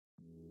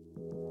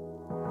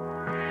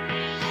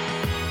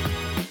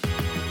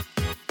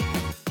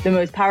The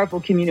most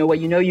powerful community, where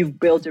you know you've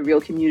built a real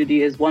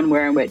community, is one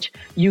where in which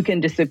you can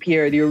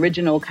disappear. The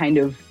original kind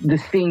of the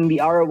thing,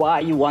 the ROI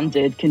you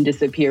wanted can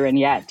disappear, and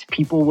yet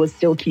people will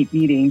still keep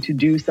needing to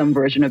do some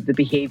version of the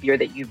behavior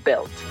that you've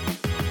built.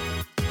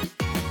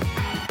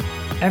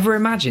 Ever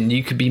imagine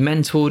you could be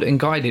mentored and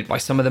guided by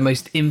some of the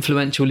most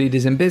influential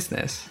leaders in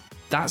business?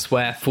 That's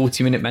where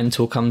 40-Minute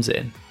Mentor comes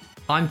in.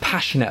 I'm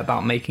passionate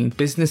about making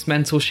business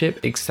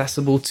mentorship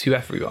accessible to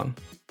everyone.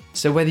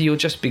 So whether you're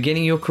just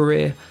beginning your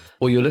career,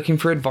 or you're looking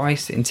for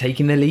advice in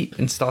taking the leap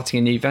and starting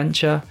a new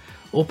venture,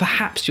 or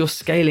perhaps you're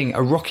scaling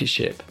a rocket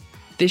ship,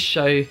 this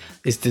show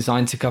is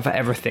designed to cover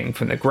everything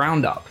from the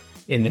ground up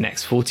in the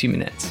next 40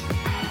 minutes.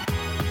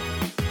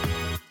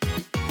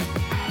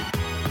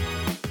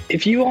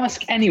 If you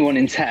ask anyone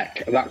in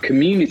tech about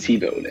community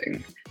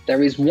building,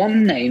 there is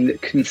one name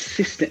that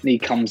consistently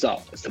comes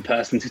up as the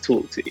person to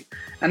talk to,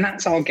 and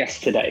that's our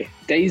guest today,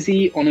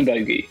 Daisy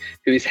Onubogu,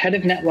 who is Head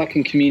of Network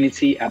and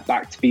Community at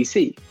Backed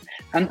VC,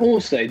 and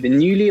also the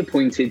newly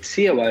appointed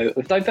COO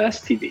of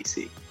Diversity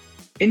VC.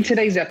 In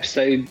today's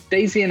episode,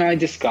 Daisy and I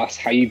discuss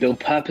how you build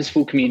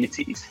purposeful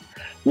communities,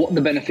 what the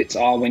benefits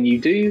are when you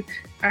do,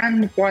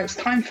 and why it's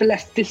time for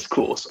less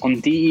discourse on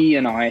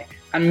DE&I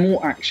and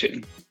more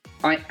action.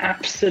 I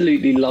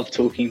absolutely love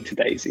talking to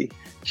Daisy.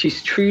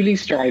 She's truly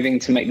striving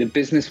to make the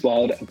business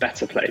world a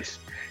better place,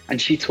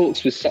 and she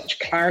talks with such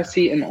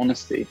clarity and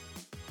honesty.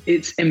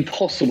 It's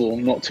impossible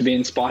not to be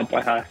inspired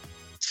by her.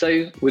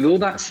 So, with all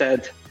that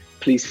said,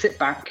 please sit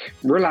back,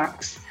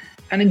 relax,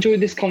 and enjoy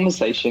this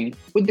conversation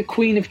with the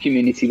Queen of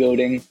Community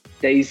Building,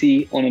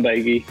 Daisy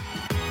Onubogu.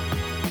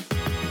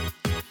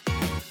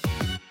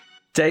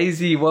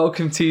 Daisy,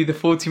 welcome to the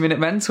 40-Minute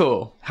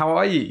Mentor. How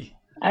are you?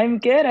 I'm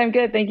good.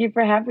 Thank you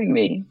for having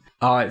me.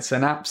 Oh, it's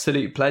an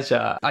absolute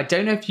pleasure. I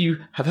don't know if you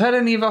have heard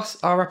any of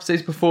our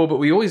episodes before, but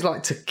we always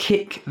like to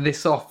kick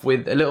this off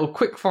with a little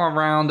quick fire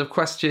round of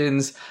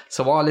questions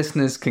so our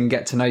listeners can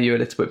get to know you a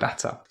little bit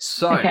better.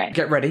 So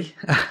Get ready.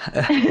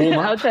 Warm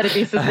up. I'll try to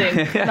be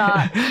succinct.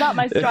 Not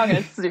my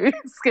strongest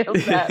skill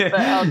set,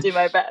 but I'll do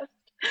my best.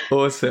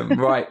 Awesome.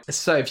 Right.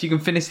 So if you can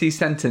finish these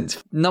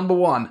sentences. Number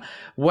one,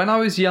 when I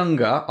was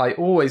younger, I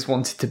always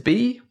wanted to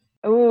be...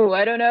 Oh,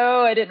 I don't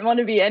know. I didn't want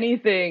to be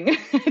anything.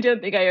 I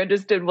don't think I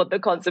understood what the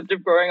concept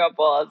of growing up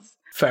was.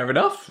 Fair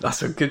enough.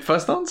 That's a good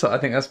first answer. I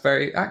think that's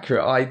very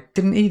accurate. I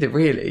didn't either,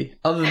 really.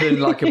 Other than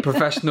like a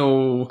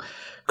professional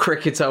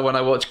cricketer when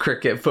I watch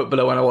cricket,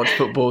 footballer when I watch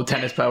football,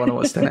 tennis player when I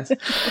watch tennis.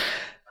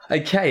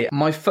 Okay.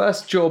 My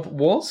first job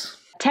was?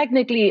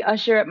 Technically,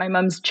 usher at my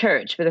mum's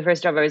church, but the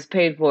first job I was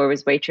paid for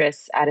was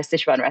waitress at a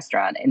Sichuan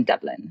restaurant in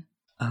Dublin.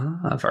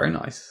 Ah, very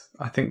nice.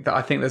 I think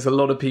there's a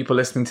lot of people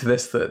listening to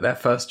this that their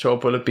first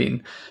job will have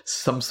been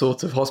some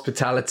sort of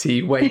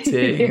hospitality,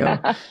 waiting.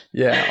 I think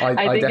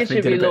definitely it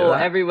should be law.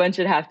 Everyone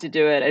should have to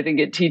do it. I think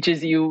it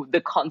teaches you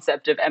the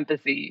concept of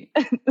empathy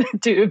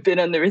to have been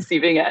on the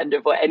receiving end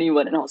of what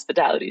anyone in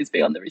hospitality is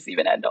being on the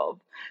receiving end of.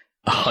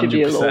 Should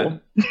be a law.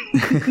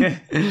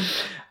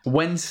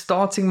 When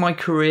starting my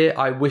career,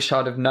 I wish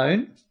I'd have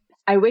known.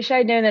 I wish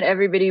I'd known that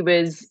everybody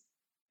was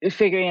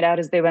figuring it out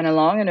as they went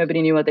along and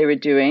nobody knew what they were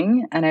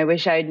doing. And I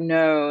wish I'd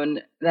known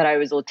that I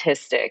was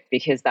autistic,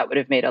 because that would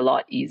have made it a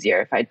lot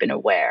easier if I'd been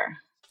aware.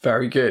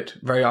 Very good.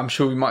 I'm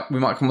sure we might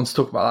come on to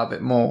talk about that a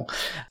bit more.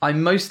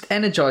 I'm most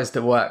energized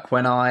at work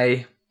when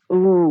I...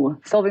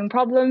 solving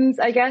problems,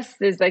 I guess.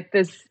 There's like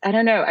this, I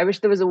don't know, I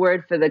wish there was a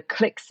word for the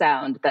click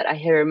sound that I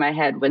hear in my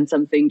head when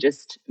something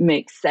just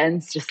makes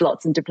sense, just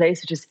slots into place,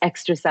 which is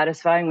extra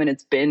satisfying when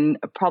it's been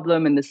a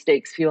problem and the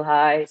stakes feel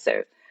high.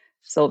 So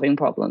solving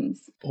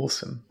problems.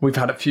 Awesome. We've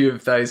had a few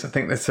of those. I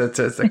think there's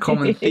a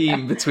common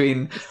theme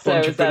between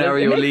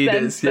entrepreneurial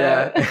leaders.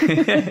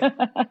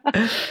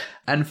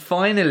 And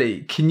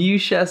finally, can you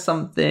share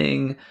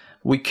something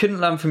we couldn't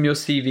learn from your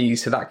CV?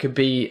 So that could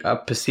be a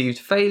perceived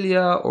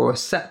failure or a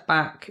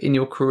setback in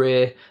your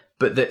career,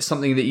 but that's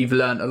something that you've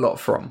learned a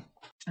lot from.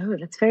 Oh,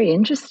 that's very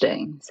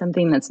interesting.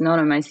 Something that's not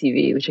on my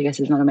CV, which I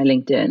guess is not on my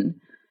LinkedIn.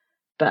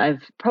 But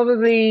I've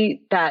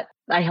probably that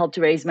I helped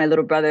to raise my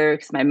little brother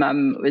because my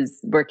mum was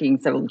working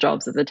several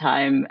jobs at the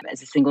time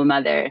as a single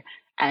mother.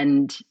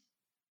 And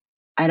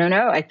I don't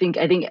know, I think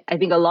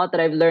a lot that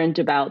I've learned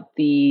about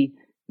the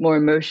more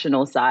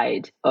emotional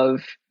side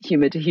of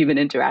human to human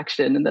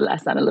interaction and the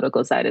less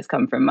analytical side has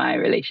come from my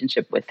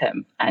relationship with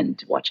him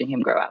and watching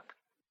him grow up.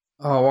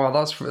 Oh, wow.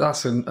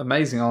 That's an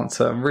amazing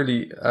answer.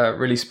 Really,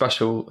 really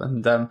special.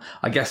 And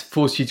I guess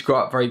forced you to grow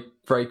up very,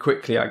 very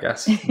quickly, I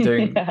guess,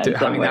 having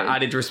that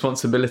added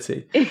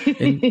responsibility.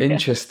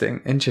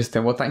 Interesting.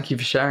 Well, thank you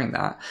for sharing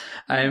that.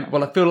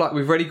 Well, I feel like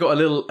we've already got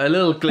a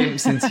little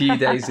glimpse into you,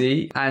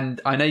 Daisy. And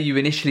I know you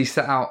initially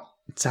set out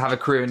to have a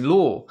career in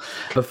law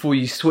before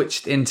you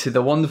switched into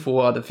the wonderful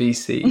world of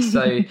VC.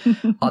 So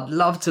I'd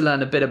love to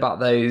learn a bit about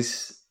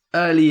those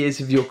early years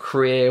of your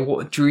career.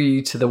 What drew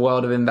you to the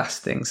world of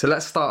investing? So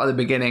let's start at the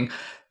beginning.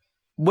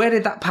 Where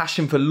did that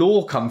passion for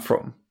law come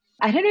from?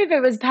 I don't know if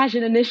it was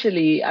passion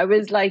initially. I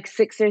was like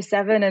 6 or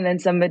 7, and then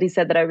somebody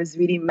said that I was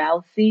really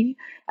mouthy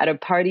at a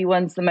party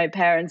once that my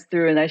parents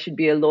threw, and I should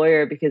be a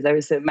lawyer because I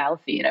was so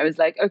mouthy. And I was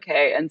like,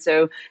 okay. And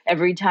so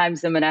every time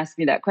someone asked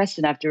me that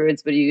question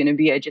afterwards, what are you going to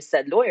be? I just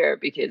said lawyer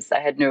because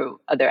I had no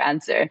other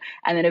answer.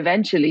 And then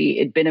eventually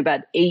it'd been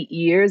about 8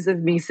 years of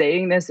me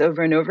saying this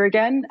over and over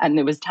again. And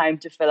it was time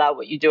to fill out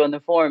what you do on the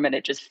form. And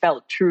it just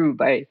felt true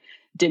by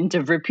dint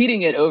of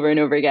repeating it over and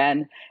over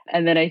again.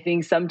 And then I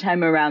think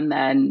sometime around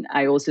then,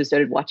 I also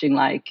started watching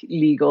like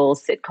legal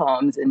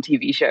sitcoms and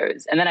TV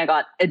shows. And then I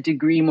got a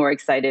degree more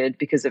excited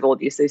because of all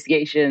the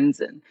associations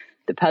and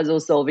the puzzle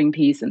solving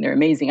piece and their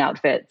amazing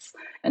outfits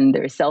and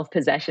their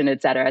self-possession,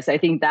 et cetera. So I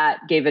think that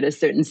gave it a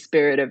certain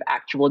spirit of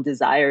actual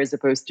desire as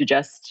opposed to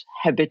just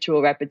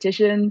habitual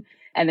repetition.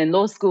 And then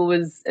law school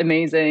was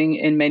amazing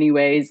in many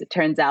ways. It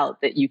turns out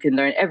that you can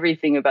learn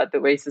everything about the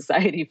way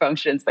society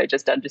functions by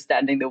just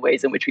understanding the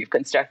ways in which we've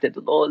constructed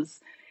the laws.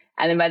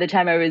 And then by the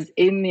time I was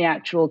in the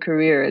actual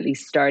career, at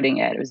least starting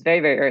it was very,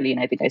 very early. And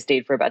I think I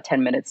stayed for about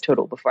 10 minutes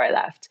total before I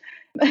left.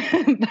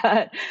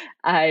 But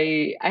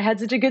I had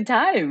such a good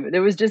time.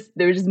 There were just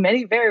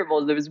many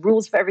variables. There was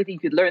rules for everything. You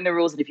could learn the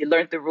rules. And if you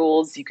learned the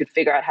rules, you could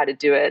figure out how to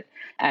do it.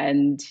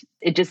 And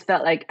it just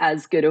felt like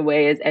as good a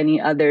way as any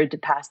other to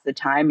pass the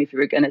time if you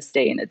were going to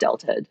stay in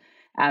adulthood.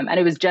 And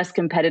it was just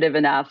competitive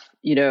enough,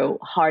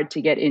 hard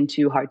to get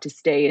into, hard to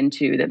stay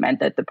into, that meant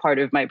that the part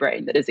of my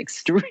brain that is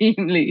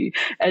extremely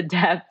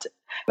adept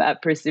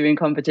at pursuing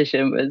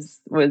competition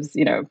was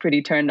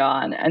pretty turned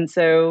on. And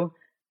so,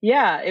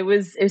 yeah, it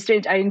was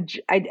strange.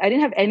 I didn't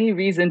have any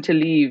reason to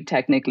leave,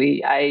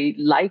 technically. I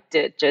liked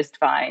it just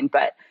fine.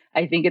 But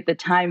I think at the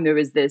time there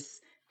was this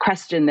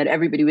question that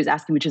everybody was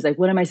asking, which is like,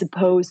 what am I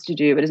supposed to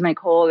do? What is my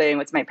calling?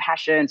 What's my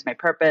passion? What's my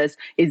purpose?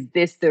 Is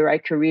this the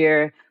right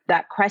career?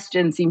 That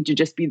question seemed to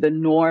just be the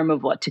norm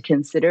of what to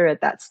consider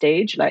at that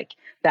stage, like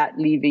that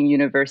leaving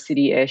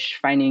university-ish,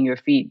 finding your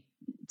feet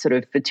sort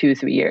of for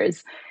 2-3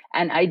 years.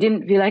 And I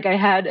didn't feel like I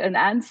had an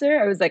answer.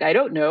 I was like, I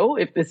don't know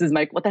if this is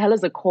what the hell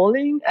is a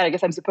calling? And I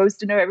guess I'm supposed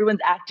to know.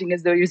 Everyone's acting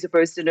as though you're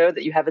supposed to know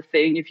that you have a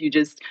thing. If you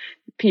just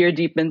peer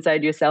deep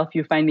inside yourself,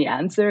 you find the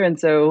answer. And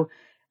so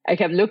I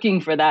kept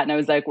looking for that. And I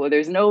was like, well,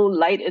 there's no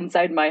light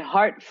inside my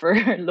heart for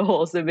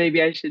law, so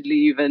maybe I should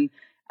leave. And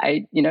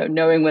I,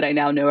 knowing what I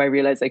now know, I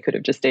realized I could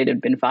have just stayed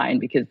and been fine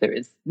because there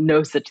is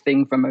no such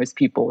thing for most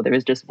people. There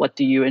is just what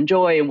do you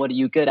enjoy and what are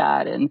you good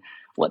at and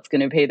what's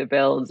going to pay the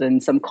bills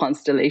and some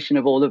constellation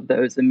of all of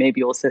those, and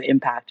maybe also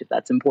impact if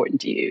that's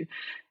important to you.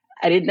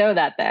 I didn't know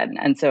that then.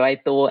 And so I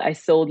thought I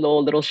sold law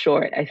a little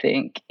short, I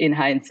think, in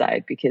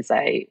hindsight, because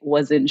I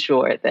wasn't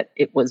sure that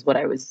it was what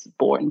I was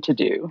born to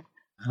do.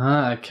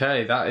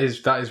 Okay, that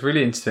is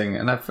really interesting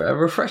and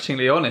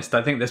refreshingly honest.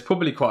 I think there's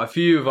probably quite a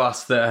few of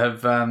us that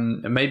have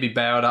maybe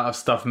bailed out of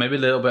stuff maybe a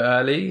little bit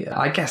early.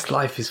 I guess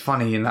life is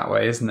funny in that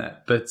way, isn't it?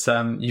 But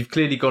you've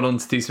clearly gone on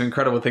to do some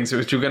incredible things,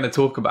 which we're going to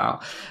talk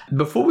about.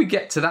 Before we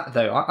get to that,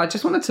 though, I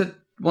just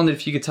wondered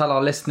if you could tell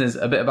our listeners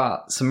a bit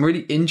about some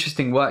really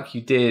interesting work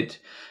you did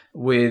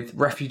with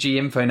Refugee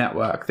Info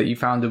Network that you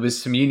founded with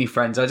some uni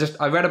friends.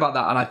 I read about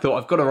that and I thought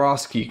I've got to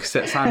ask you because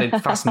it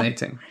sounded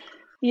fascinating.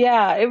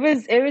 Yeah, it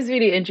was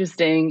really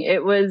interesting.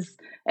 It was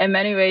in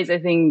many ways, I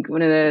think,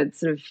 one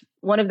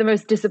of the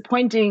most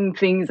disappointing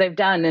things I've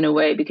done in a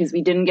way, because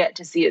we didn't get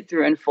to see it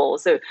through in full.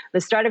 So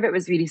the start of it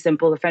was really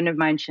simple. A friend of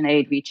mine,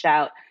 Sinead, reached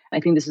out. I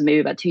think this was maybe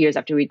about 2 years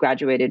after we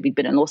graduated. We'd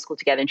been in law school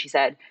together, and she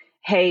said,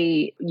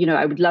 hey,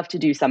 I would love to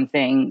do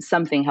something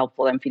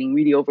helpful. I'm feeling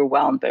really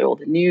overwhelmed by all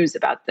the news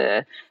about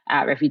the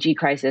refugee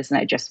crisis, and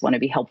I just want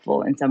to be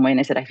helpful in some way. And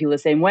I said, I feel the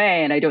same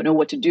way, and I don't know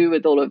what to do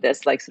with all of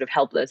this, like sort of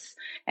helpless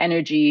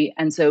energy.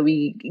 And so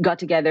we got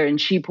together, and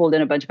she pulled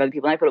in a bunch of other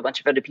people, and I pulled a bunch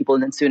of other people.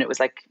 And then soon it was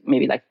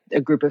maybe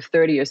a group of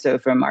 30 or so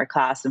from our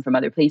class and from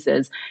other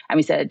places. And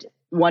we said,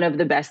 one of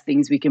the best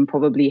things we can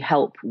probably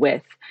help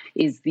with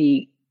is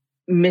the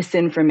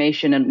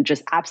misinformation and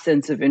just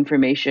absence of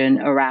information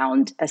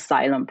around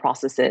asylum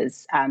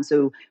processes.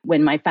 So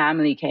when my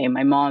family came,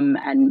 my mom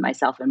and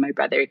myself and my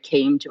brother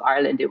came to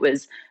Ireland, it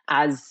was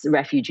as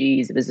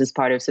refugees. It was as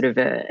part of sort of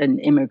an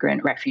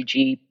immigrant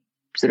refugee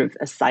sort of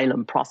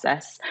asylum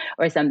process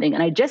or something.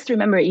 And I just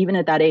remember even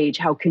at that age,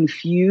 how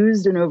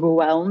confused and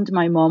overwhelmed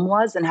my mom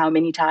was, and how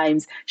many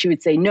times she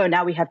would say, no,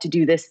 now we have to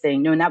do this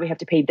thing. No, now we have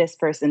to pay this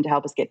person to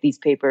help us get these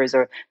papers,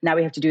 or now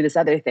we have to do this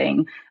other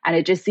thing. And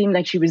it just seemed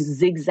like she was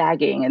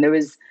zigzagging, and there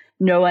was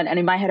no one. And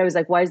in my head, I was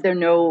like, why is there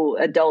no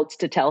adults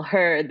to tell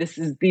her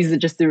these are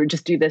just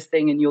do this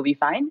thing and you'll be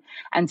fine?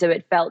 And so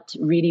it felt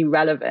really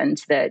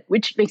relevant,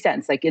 which makes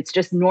sense. Like, it's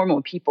just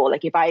normal people.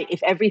 Like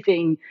if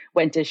everything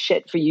went to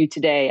shit for you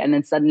today, and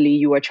then suddenly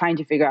you are trying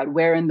to figure out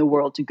where in the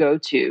world to go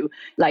to,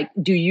 like,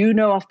 do you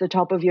know off the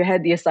top of your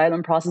head the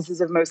asylum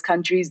processes of most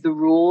countries, the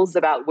rules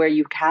about where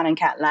you can and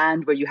can't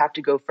land, where you have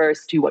to go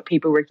first, to what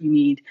paperwork you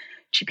need?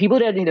 People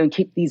don't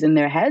keep these in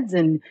their heads.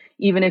 And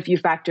even if you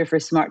factor for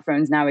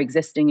smartphones now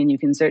existing and you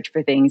can search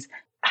for things,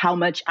 how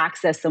much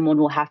access someone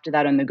will have to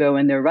that on the go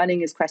when they're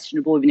running is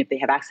questionable, even if they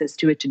have access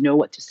to it, to know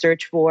what to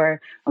search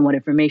for and what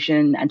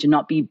information, and to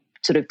not be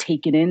sort of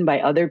taken in by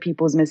other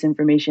people's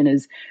misinformation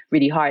is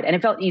really hard. And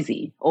it felt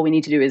easy. All we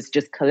need to do is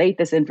just collate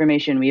this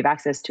information. We have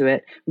access to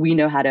it. We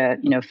know how to,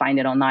 find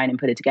it online and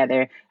put it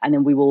together. And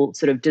then we will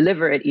sort of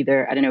deliver it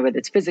either, I don't know whether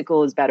it's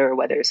physical is better or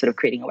whether sort of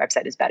creating a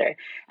website is better.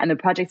 And the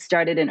project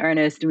started in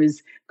earnest. It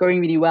was going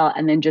really well.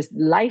 And then just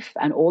life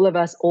and all of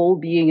us all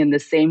being in the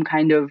same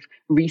kind of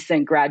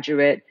recent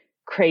graduate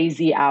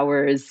crazy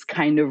hours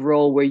kind of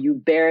role where you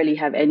barely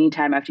have any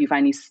time after you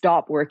finally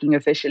stop working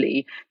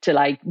officially to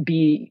like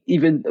be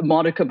even a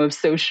modicum of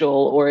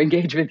social or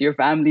engage with your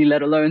family,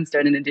 let alone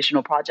start an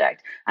additional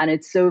project. And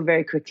it so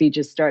very quickly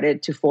just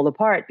started to fall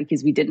apart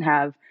because we just didn't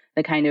have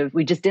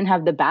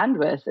the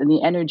bandwidth and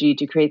the energy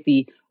to create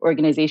the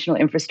organizational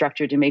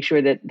infrastructure to make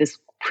sure that this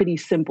pretty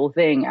simple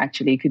thing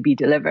actually could be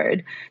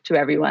delivered to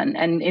everyone.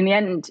 And in the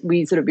end,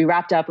 we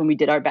wrapped up and we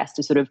did our best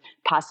to sort of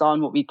pass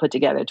on what we put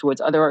together towards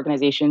other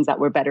organizations that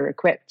were better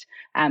equipped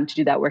to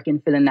do that work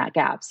and fill in that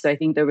gap. So I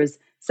think there was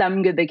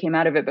some good that came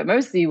out of it, but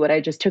mostly what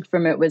I just took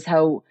from it was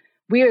how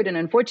weird and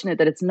unfortunate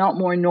that it's not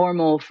more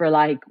normal for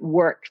like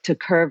work to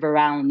curve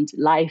around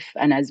life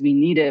and as we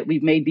need it.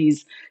 We've made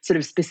these sort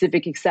of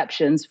specific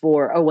exceptions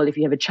for, oh, well, if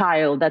you have a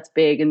child, that's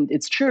big. And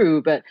it's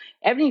true, but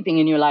everything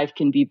in your life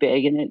can be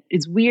big. And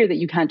it's weird that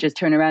you can't just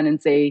turn around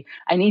and say,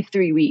 I need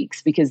 3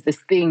 weeks because this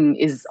thing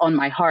is on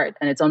my heart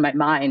and it's on my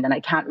mind and I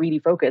can't really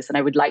focus. And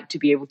I would like to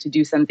be able to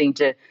do something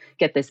to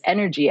get this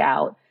energy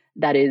out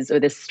or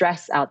this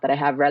stress out that I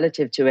have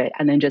relative to it.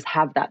 And then just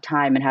have that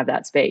time and have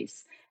that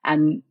space.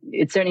 And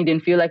it certainly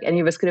didn't feel like any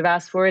of us could have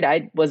asked for it.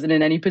 I wasn't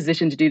in any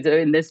position to do so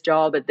in this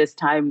job at this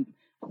time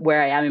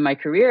where I am in my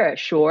career,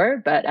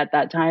 sure. But at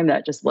that time,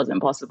 that just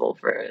wasn't possible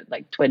for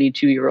like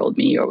 22-year-old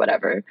me or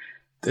whatever.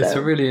 It's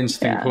a really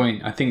interesting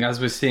point. I think as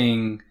we're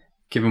seeing,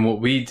 given what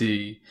we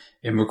do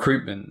in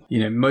recruitment,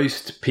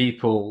 most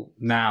people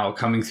now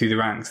coming through the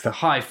ranks, the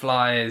high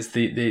flyers,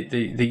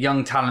 the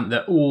young talent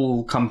that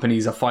all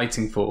companies are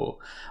fighting for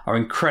are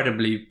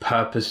incredibly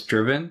purpose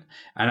driven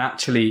and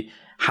actually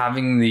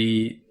having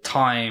the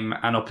time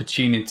and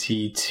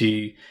opportunity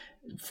to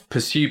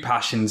pursue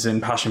passions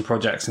and passion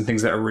projects and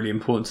things that are really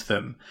important to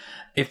them.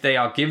 If they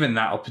are given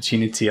that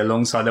opportunity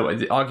alongside that,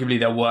 arguably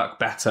they'll work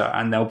better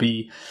and they'll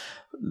be,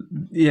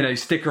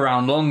 stick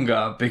around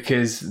longer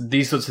because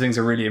these sorts of things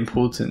are really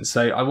important.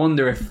 So I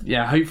wonder if,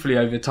 hopefully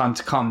over time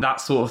to come,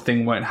 that sort of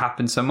thing won't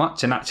happen so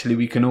much and actually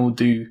we can all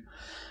do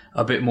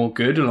a bit more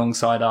good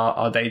alongside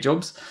our day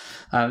jobs.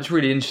 It's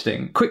really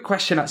interesting. Quick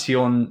question actually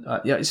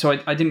on, so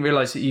I didn't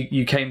realize that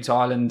you came to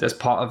Ireland as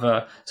part of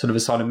a sort of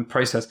asylum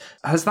process.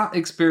 Has that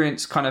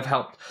experience kind of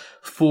helped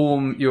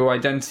form your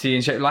identity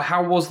and shape? Like,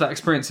 how was that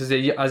experience as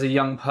a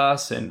young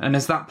person? And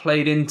has that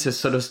played into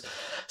sort of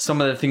some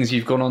of the things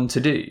you've gone on to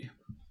do?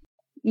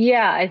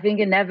 Yeah, I think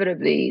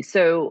inevitably.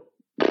 So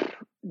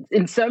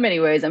in so many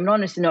ways, I'm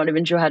honestly not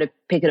even sure how to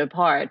pick it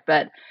apart,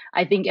 but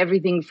I think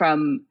everything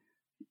from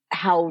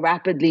how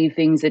rapidly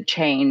things had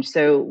changed.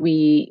 So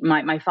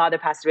my father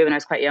passed away when I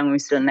was quite young. We were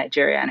still in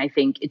Nigeria. And I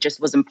think it just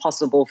was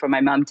impossible for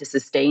my mom to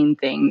sustain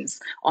things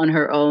on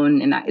her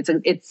own. And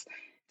it's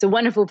a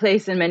wonderful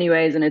place in many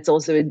ways. And it's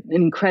also an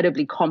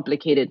incredibly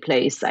complicated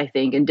place, I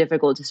think, and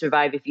difficult to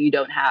survive if you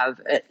don't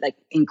have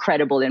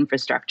incredible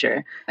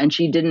infrastructure. And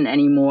she didn't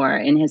anymore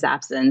in his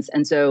absence.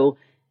 And so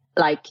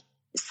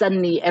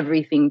suddenly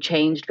everything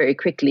changed very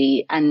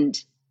quickly.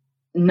 And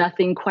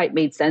nothing quite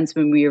made sense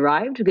when we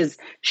arrived because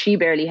she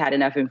barely had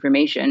enough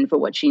information for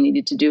what she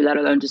needed to do, let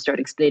alone to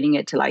start explaining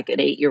it to like an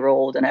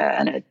 8-year-old and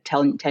a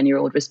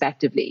 10-year-old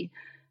respectively.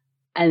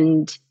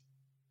 And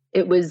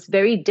it was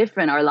very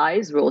different. Our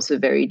lives were also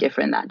very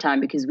different that time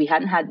because we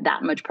hadn't had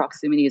that much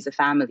proximity as a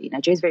family.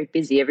 Nigeria is very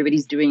busy.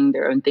 Everybody's doing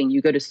their own thing.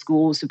 You go to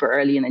school super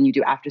early and then you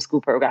do after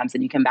school programs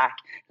and you come back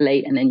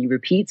late and then you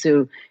repeat.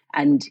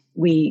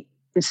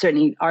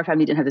 Certainly our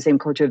family didn't have the same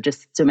culture of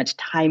just so much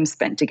time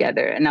spent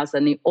together. And now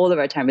suddenly all of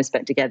our time was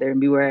spent together and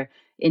we were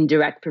in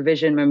direct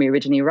provision when we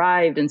originally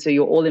arrived. And so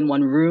you're all in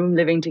one room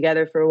living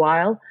together for a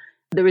while.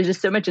 There was just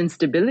so much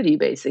instability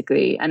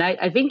basically. And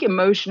I think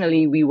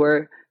emotionally we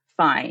were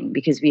fine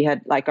because we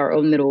had like our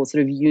own little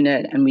sort of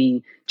unit and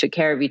we took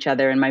care of each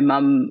other. And my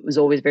mom was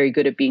always very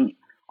good at being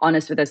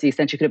honest with us the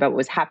extent she could about what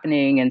was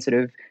happening and sort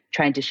of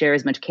trying to share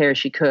as much care as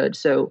she could.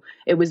 So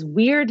it was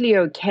weirdly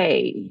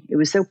okay. It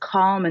was so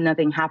calm and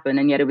nothing happened.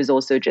 And yet it was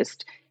also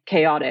just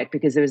chaotic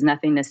because there was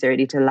nothing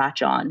necessarily to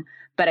latch on.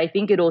 But I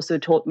think it also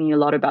taught me a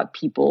lot about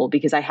people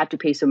because I had to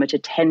pay so much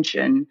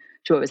attention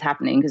to what was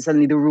happening because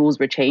suddenly the rules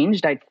were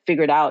changed. I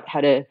figured out how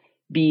to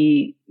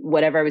be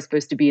whatever I was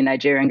supposed to be in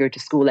Nigeria and go to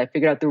school. I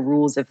figured out the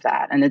rules of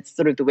that. And it's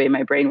sort of the way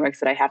my brain works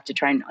that I have to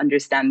try and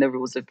understand the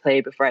rules of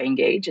play before I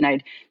engage. And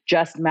I'd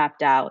just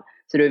mapped out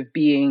sort of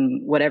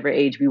being whatever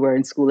age we were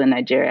in school in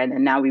Nigeria. And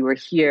then now we were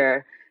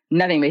here,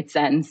 nothing made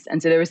sense.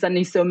 And so there were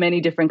suddenly so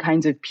many different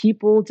kinds of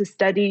people to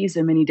study,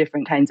 so many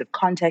different kinds of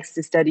contexts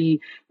to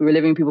study. We were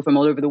living with people from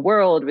all over the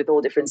world with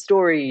all different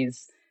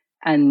stories.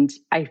 And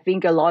I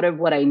think a lot of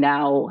what I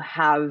now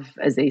have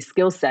as a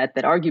skill set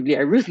that arguably I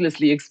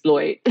ruthlessly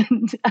exploit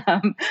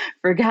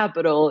for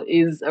capital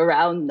is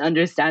around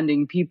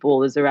understanding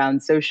people, is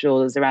around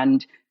social, is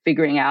around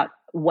figuring out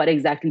what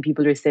exactly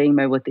people are saying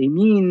by what they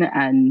mean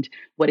and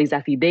what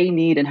exactly they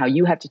need and how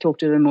you have to talk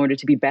to them in order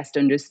to be best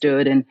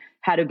understood. And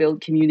how to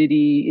build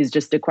community is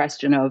just a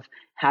question of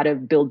how to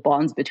build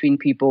bonds between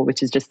people,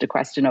 which is just a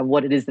question of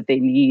what it is that they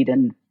need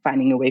and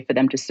finding a way for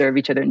them to serve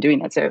each other and doing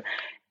that. So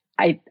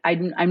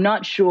I'm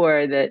not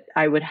sure that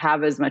I would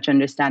have as much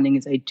understanding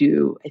as I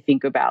do, I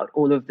think, about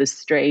all of the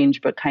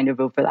strange but kind of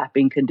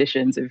overlapping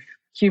conditions of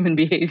human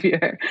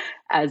behavior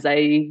as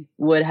I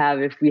would have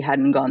if we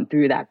hadn't gone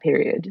through that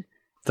period.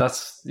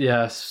 That's,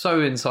 so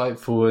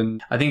insightful,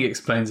 and I think it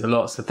explains a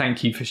lot. So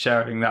thank you for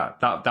sharing that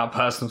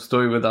personal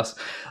story with us.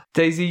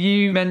 Daisy,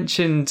 you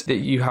mentioned that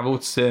you have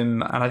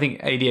autism and I think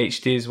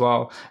ADHD as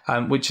well,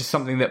 which is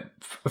something that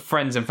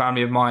friends and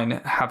family of mine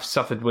have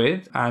suffered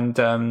with. And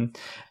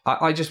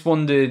I just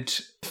wondered,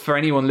 for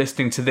anyone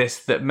listening to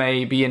this that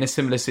may be in a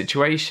similar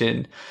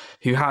situation,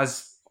 who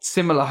has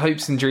similar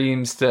hopes and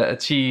dreams to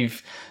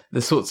achieve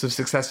the sorts of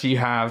success you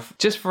have,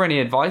 just for any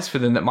advice for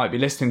them that might be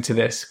listening to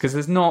this, because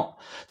there's not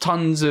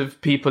tons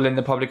of people in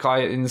the public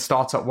eye in the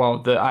startup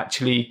world that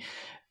actually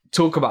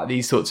talk about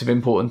these sorts of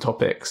important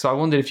topics. So I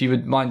wondered if you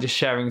would mind just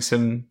sharing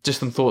some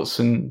thoughts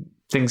and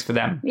things for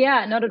them.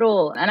 Yeah, not at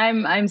all. And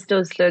I'm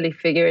still slowly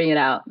figuring it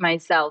out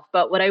myself.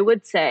 But what I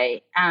would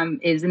say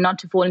is not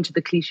to fall into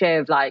the cliche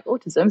of like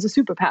autism is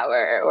a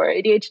superpower or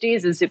ADHD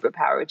is a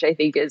superpower, which I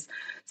think is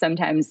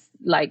sometimes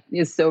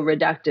is so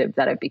reductive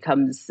that it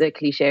becomes a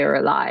cliche or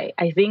a lie.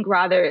 I think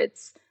rather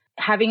it's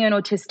having an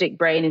autistic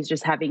brain is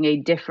just having a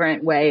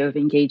different way of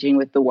engaging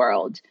with the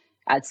world.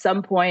 At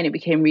some point, it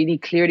became really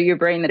clear to your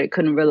brain that it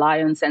couldn't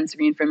rely on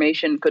sensory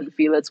information, couldn't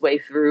feel its way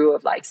through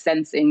of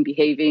sensing,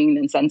 behaving,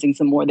 and sensing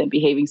some more, then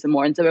behaving some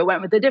more. And so it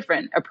went with a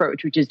different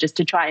approach, which is just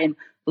to try and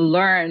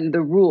learn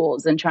the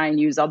rules and try and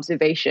use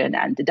observation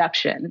and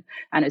deduction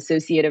and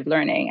associative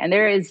learning. And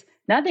there is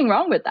nothing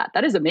wrong with that.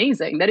 That is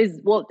amazing. That is,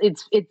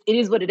 it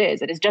is what it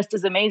is. It is just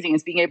as amazing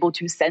as being able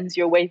to sense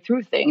your way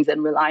through things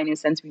and rely on your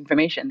sensory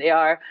information. They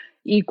are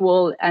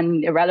equal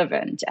and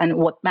irrelevant. And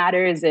what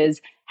matters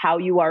is how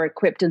you are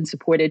equipped and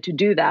supported to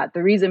do that.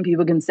 The reason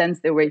people can sense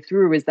their way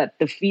through is that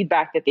the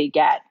feedback that they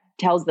get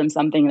tells them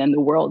something, and then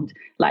the world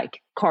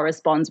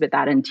corresponds with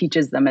that and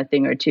teaches them a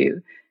thing or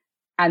two.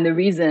 And the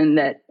reason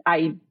that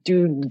I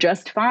do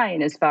just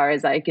fine, as far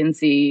as I can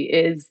see,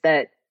 is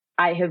that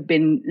I have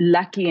been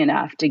lucky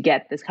enough to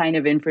get this kind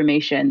of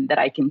information that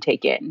I can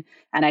take in.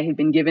 And I have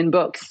been given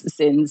books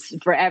since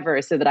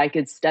forever so that I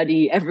could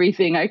study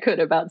everything I could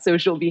about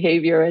social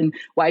behavior and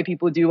why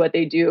people do what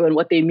they do and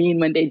what they mean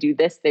when they do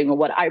this thing or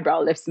what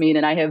eyebrow lifts mean.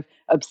 And I have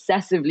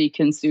obsessively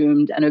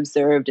consumed and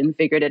observed and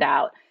figured it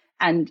out.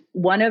 And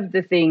one of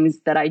the things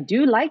that I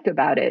do like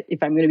about it,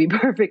 if I'm going to be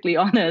perfectly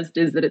honest,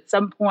 is that at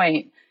some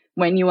point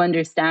when you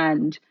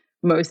understand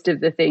most of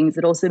the things,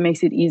 it also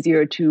makes it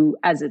easier to,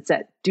 as it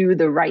said, do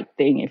the right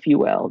thing, if you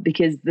will,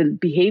 because the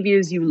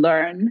behaviors you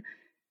learn,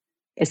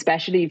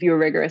 especially if you're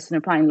rigorous in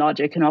applying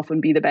logic, can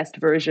often be the best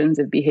versions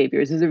of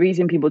behaviors. There's a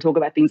reason people talk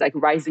about things like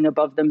rising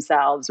above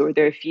themselves or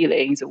their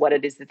feelings or what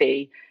it is that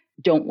they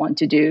don't want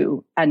to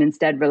do, and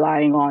instead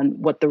relying on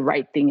what the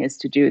right thing is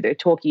to do. They're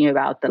talking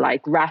about the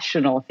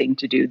rational thing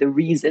to do, the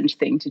reasoned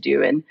thing to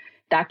do. And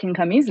that can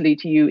come easily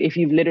to you if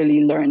you've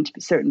literally learned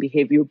certain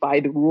behavior by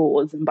the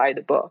rules and by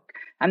the book.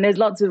 And there's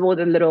lots of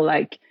other little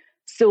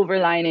silver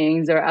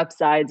linings or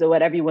upsides or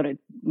whatever you want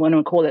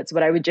to call it. So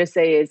what I would just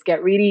say is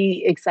get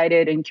really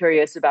excited and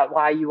curious about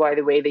why you are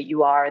the way that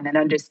you are, and then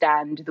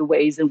understand the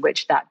ways in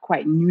which that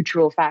quite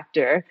neutral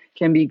factor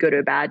can be good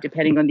or bad,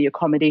 depending on the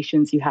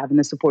accommodations you have and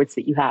the supports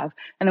that you have.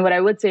 And then what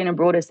I would say in a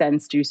broader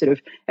sense to sort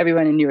of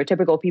everyone in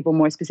neurotypical people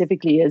more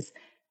specifically is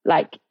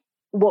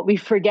what we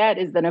forget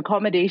is that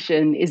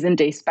accommodation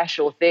isn't a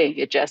special thing.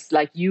 It just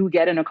you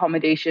get an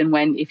accommodation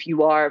when, if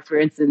you are, for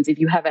instance, if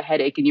you have a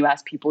headache and you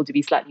ask people to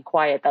be slightly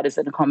quiet, that is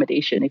an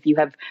accommodation. If you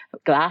have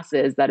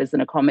glasses, that is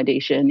an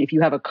accommodation. If you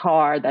have a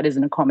car, that is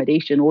an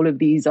accommodation. All of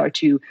these are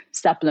to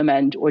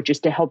supplement or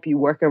just to help you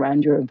work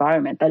around your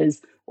environment. That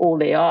is all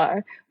they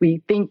are.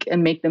 We think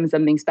and make them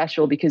something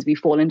special because we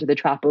fall into the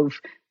trap of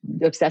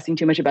obsessing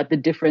too much about the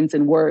difference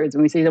in words.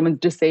 When we say someone's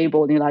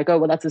disabled and you're like, oh,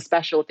 well, that's a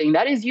special thing.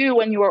 That is you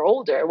when you are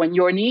older, when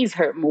your knees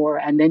hurt more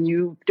and then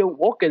you don't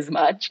walk as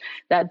much.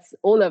 That's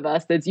all of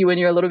us. That's you when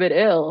you're a little bit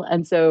ill.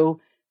 And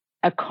so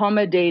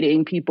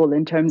accommodating people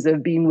in terms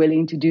of being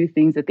willing to do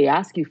things that they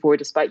ask you for,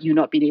 despite you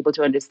not being able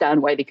to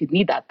understand why they could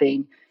need that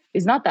thing,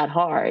 is not that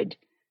hard.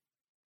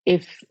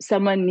 If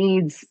someone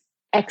needs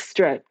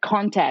extra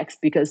context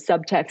because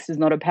subtext is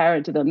not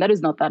apparent to them, that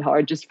is not that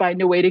hard. Just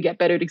find a way to get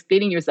better at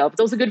explaining yourself.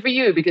 It's also good for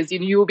you because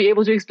you will be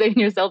able to explain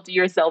yourself to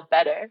yourself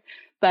better.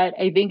 But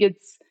I think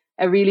it's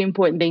a really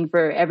important thing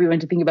for everyone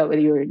to think about, whether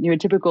you're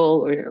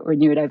neurotypical or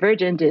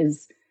neurodivergent,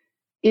 is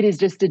it is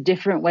just a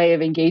different way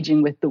of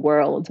engaging with the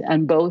world,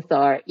 and both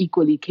are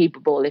equally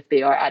capable if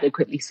they are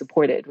adequately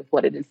supported with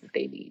what it is that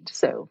they need.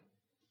 So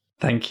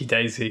thank you,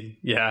 Daisy.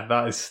 Yeah,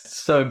 that is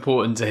so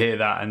important to hear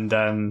that. And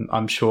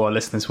I'm sure our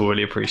listeners will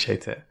really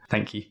appreciate it.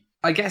 Thank you.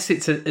 I guess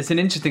it's an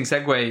interesting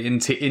segue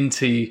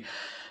into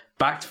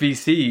Backed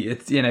VC,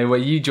 it's, where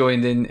you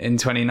joined in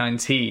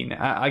 2019.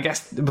 I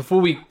guess before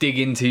we dig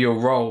into your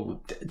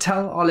role,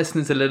 tell our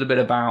listeners a little bit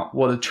about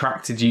what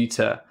attracted you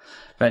to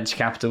venture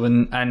capital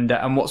and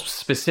what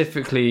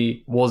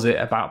specifically was it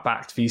about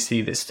Backed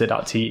VC that stood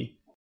out to you?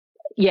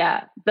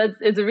 Yeah,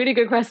 it's a really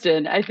good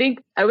question. I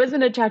think I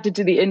wasn't attracted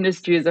to the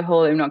industry as a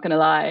whole, I'm not going to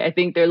lie. I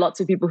think there are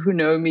lots of people who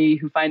know me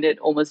who find it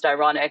almost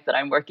ironic that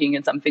I'm working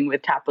in something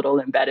with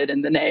capital embedded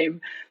in the name.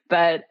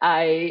 But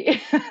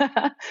I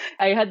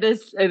I had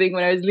this, I think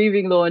when I was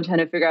leaving law and trying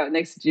to figure out what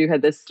next to do,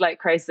 had this slight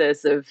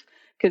crisis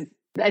because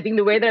I think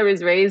the way that I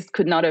was raised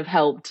could not have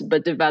helped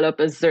but develop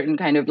a certain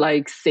kind of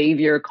like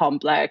savior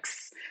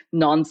complex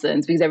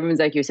nonsense, because everyone's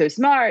like, you're so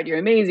smart, you're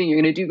amazing, you're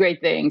going to do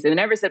great things. And they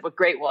never said what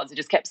great was. It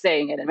just kept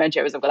saying it. And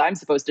eventually I was like, well, I'm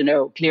supposed to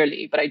know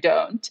clearly, but I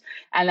don't.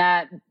 And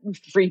that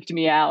freaked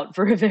me out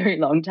for a very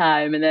long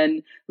time. And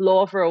then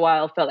law for a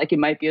while felt like it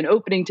might be an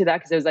opening to that,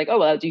 because I was like, oh,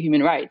 well, I'll do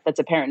human rights. That's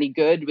apparently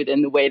good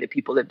within the way that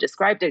people have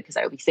described it, because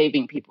I will be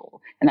saving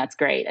people. And that's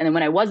great. And then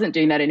when I wasn't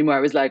doing that anymore,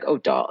 I was like, oh,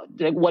 dog,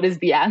 like, what is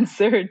the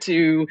answer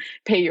to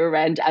pay your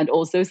rent and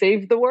also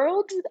save the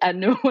world? And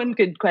no one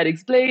could quite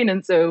explain.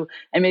 And so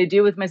I made a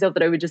deal with myself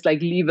that I would just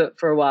like leave it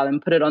for a while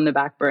and put it on the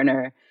back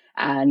burner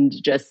and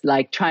just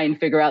like try and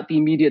figure out the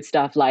immediate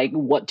stuff, like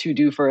what to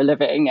do for a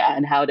living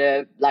and how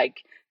to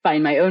like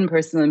find my own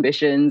personal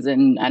ambitions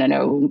and, I don't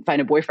know,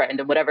 find a boyfriend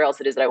and whatever else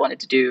it is that I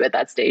wanted to do at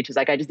that stage. It was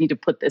like, I just need to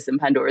put this in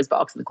Pandora's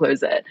box and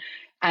close it.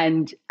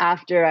 And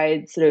after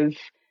I sort of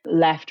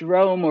left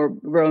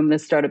Rome, the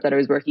startup that I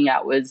was working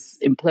at was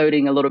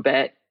imploding a little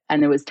bit,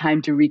 and it was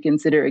time to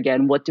reconsider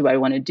again, what do I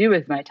want to do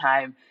with my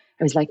time?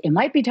 I was like, it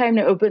might be time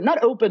to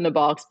not open the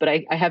box, but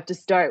I have to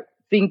start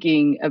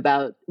thinking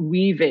about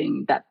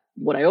weaving that,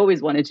 what I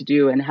always wanted to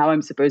do, and how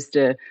I'm supposed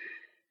to,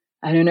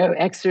 I don't know,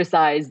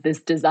 exercise this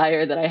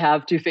desire that I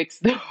have to fix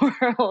the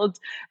world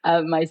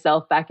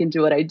myself back into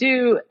what I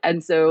do.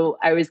 And so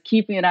I was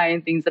keeping an eye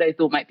on things that I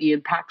thought might be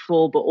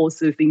impactful, but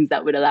also things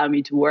that would allow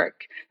me to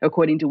work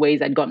according to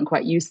ways I'd gotten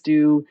quite used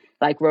to.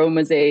 Like Rome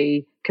was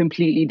a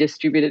completely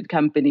distributed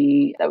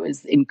company that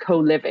was in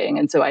co-living.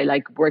 And so I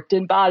like worked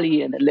in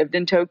Bali and then lived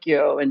in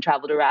Tokyo and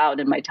traveled around,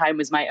 and my time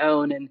was my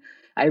own. And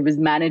I was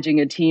managing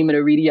a team at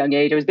a really young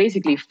age. I was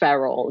basically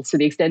feral. So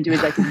the extent to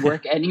which I could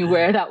work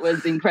anywhere that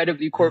was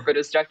incredibly corporate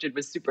or structured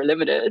was super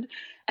limited.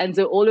 And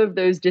so all of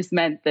those just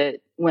meant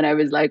that when I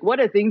was like, what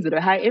are things that are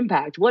high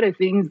impact? What are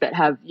things that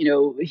have,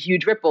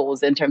 huge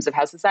ripples in terms of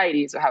how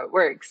society is or how it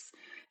works?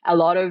 A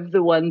lot of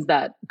the ones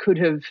that could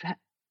have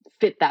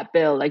fit that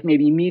bill, like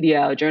maybe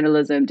media or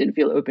journalism, didn't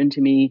feel open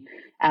to me.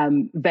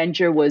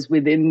 Venture was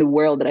within the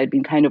world that I'd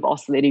been kind of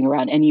oscillating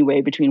around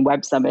anyway, between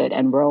Web Summit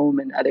and Rome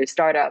and other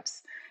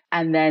startups.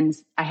 And then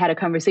I had a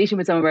conversation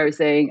with someone where I was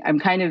saying, I'm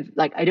kind of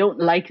like, I don't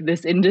like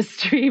this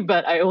industry,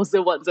 but I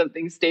also want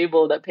something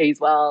stable that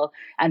pays well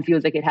and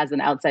feels like it has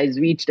an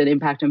outsized reach and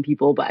impact on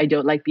people. But I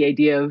don't like the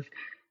idea of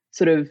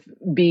sort of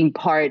being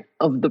part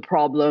of the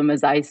problem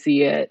as I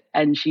see it.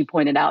 And she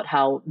pointed out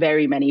how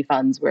very many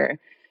funds were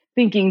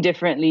thinking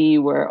differently,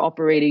 were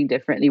operating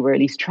differently, were at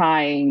least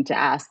trying to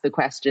ask the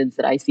questions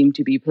that I seem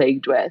to be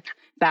plagued with.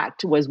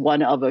 Backed was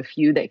one of a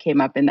few that came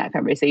up in that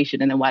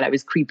conversation. And then while I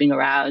was creeping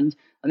around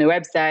on their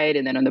website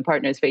and then on the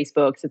partners'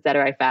 Facebooks, et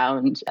cetera, I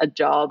found a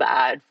job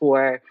ad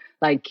for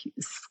like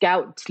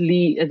scout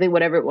lead, I think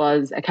whatever it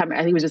was. I think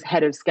it was just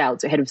head of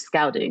scouts or head of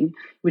scouting,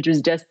 which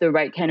was just the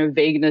right kind of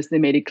vagueness. They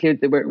made it clear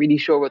that they weren't really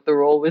sure what the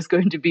role was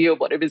going to be or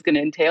what it was going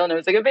to entail. And I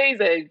was like,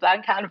 amazing,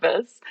 blank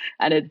canvas.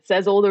 And it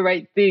says all the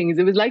right things.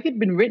 It was like it'd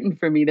been written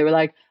for me. They were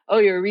like, oh,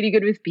 you're really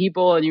good with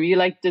people and you really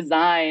like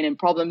design and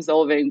problem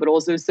solving, but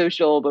also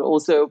social, but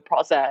also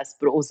process,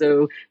 but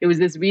also it was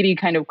this really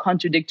kind of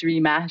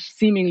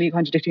seemingly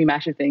contradictory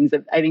mash of things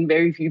that I think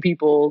very few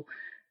people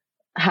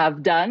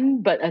have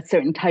done, but a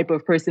certain type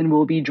of person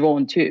will be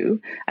drawn to.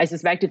 I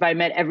suspect if I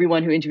met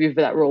everyone who interviewed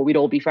for that role, we'd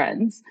all be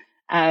friends.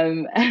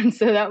 And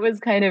so that was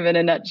kind of in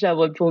a nutshell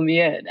what pulled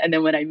me in. And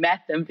then when I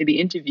met them for the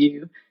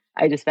interview,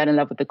 I just fell in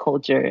love with the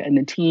culture and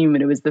the team.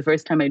 And it was the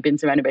first time I'd been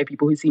surrounded by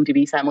people who seemed to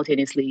be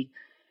simultaneously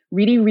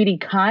really, really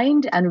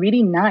kind and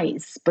really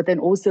nice, but then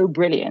also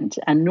brilliant.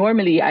 And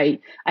normally I've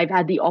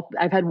had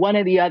one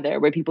or the other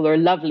where people are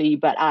lovely,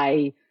 but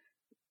I'm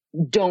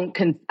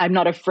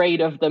not afraid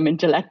of them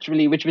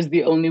intellectually, which was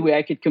the only way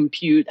I could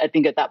compute. I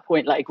think at that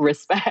point, like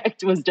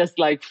respect was just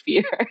like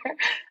fear.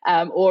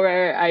 Or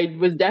I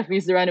was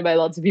definitely surrounded by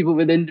lots of people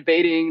within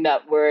debating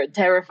that were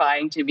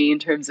terrifying to me in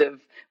terms of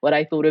what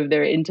I thought of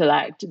their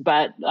intellect,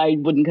 but I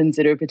wouldn't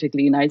consider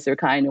particularly nice or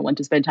kind or want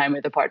to spend time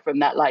with, apart from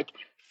that like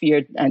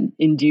fear and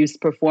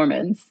induced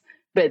performance.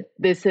 But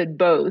this had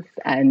both.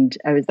 And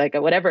I was like,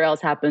 whatever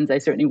else happens, I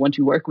certainly want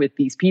to work with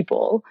these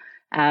people.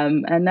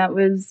 And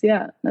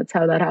that's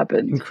how that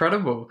happened.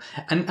 Incredible.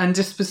 And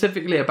just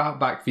specifically about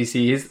Backed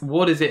VC,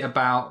 what is it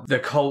about the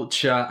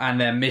culture and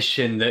their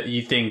mission that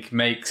you think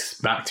makes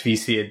Backed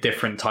VC a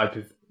different type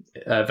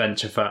of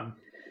venture firm?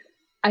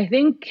 I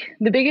think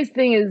the biggest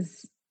thing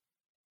is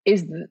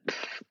is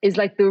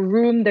like the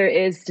room there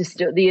is to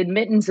still the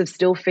admittance of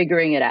still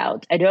figuring it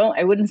out.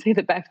 I wouldn't say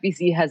that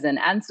BackVC has an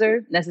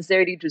answer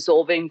necessarily to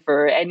solving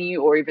for any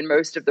or even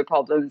most of the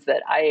problems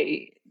that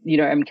I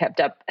am kept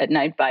up at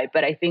night by.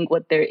 But I think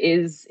what there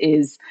is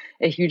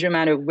a huge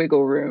amount of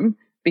wiggle room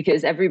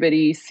because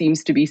everybody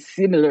seems to be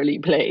similarly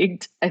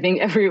plagued. I think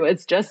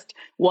everyone's just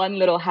one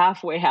little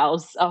halfway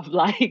house of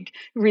like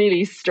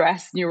really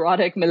stressed,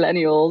 neurotic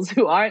millennials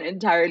who aren't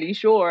entirely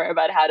sure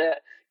about how to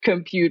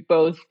compute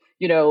both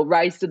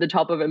rise to the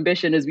top of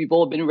ambition as we've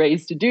all been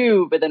raised to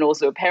do, but then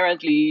also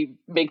apparently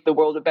make the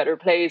world a better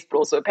place, but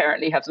also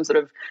apparently have some sort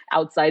of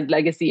outside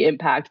legacy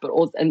impact. But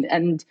also,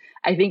 and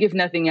I think if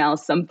nothing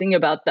else, something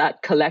about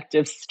that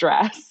collective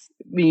stress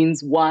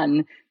means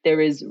one, there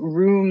is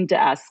room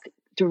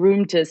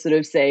to sort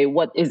of say,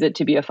 what is it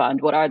to be a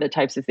fund? What are the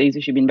types of things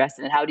we should be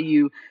invested in? How do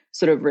you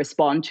sort of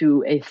respond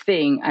to a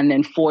thing and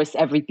then force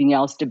everything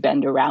else to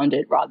bend around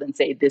it rather than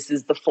say, this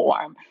is the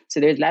form? So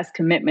there's less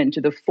commitment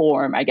to the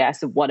form, I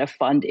guess, of what a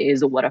fund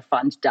is or what a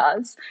fund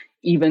does,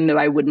 even though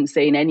I wouldn't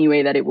say in any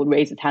way that it would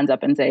raise its hands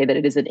up and say that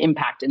it is an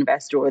impact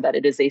investor or that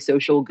it is a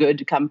social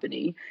good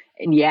company.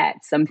 And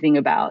yet something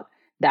about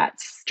that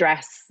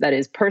stress that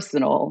is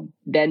personal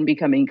then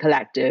becoming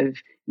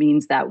collective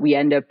means that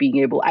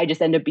I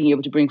just end up being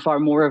able to bring far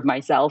more of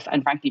myself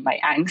and frankly my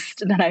angst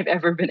than I've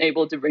ever been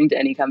able to bring to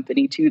any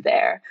company to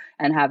there,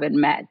 and haven't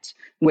met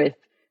with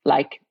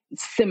like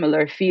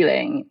similar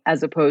feeling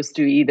as opposed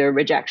to either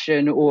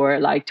rejection or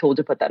like told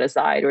to put that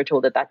aside or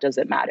told that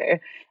doesn't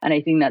matter. And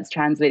I think that's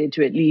translated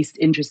to at least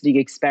interesting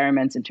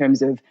experiments in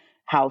terms of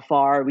how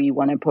far we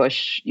want to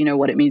push,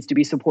 what it means to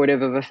be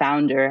supportive of a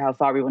founder, how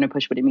far we want to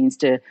push what it means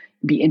to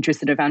be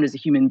interested in a founder as a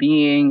human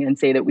being and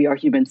say that we are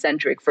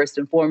human-centric first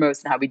and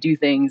foremost in how we do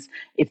things.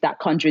 If that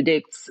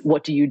contradicts,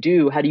 what do you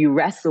do? How do you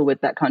wrestle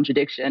with that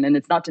contradiction? And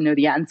it's not to know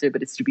the answer,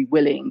 but it's to be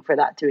willing for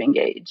that to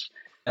engage.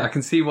 I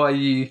can see why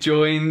you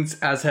joined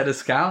as head of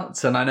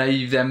Scouts, and I know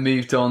you've then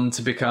moved on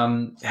to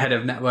become head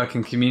of network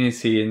and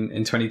community in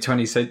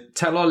 2020. So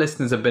tell our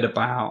listeners a bit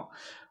about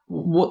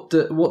what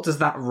does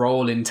that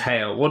role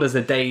entail? What does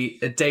a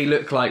day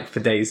look like for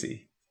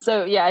Daisy?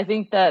 So yeah, I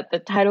think that the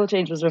title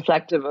change was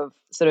reflective of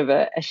sort of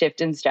a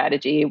shift in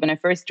strategy. When I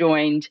first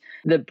joined,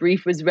 the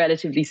brief was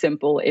relatively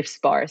simple, if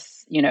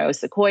sparse.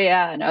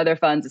 Sequoia and other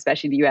funds,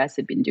 especially the US,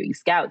 had been doing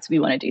Scouts. We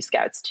want to do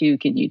Scouts too.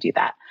 Can you do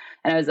that?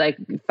 And I was like,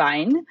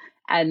 fine.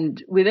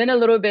 And within a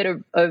little bit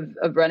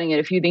of running it,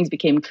 a few things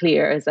became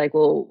clear. It's like,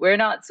 well, we're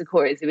not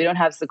Sequoia, so we don't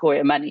have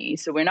Sequoia money.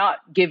 So we're not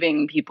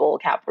giving people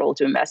capital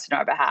to invest in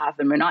our behalf.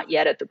 And we're not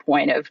yet at the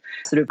point of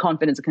sort of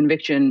confidence and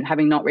conviction,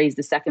 having not raised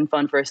a second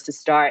fund for us to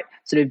start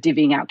sort of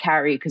divvying out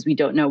carry, because we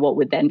don't know what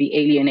would then be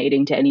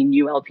alienating to any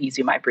new LPs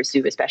who might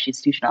pursue, especially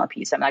institutional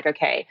LPs. So I'm like,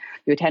 okay,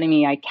 you're telling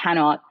me I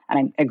cannot, and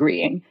I'm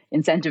agreeing,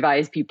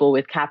 incentivize people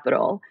with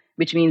capital,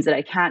 which means that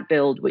I can't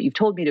build what you've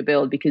told me to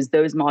build, because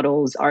those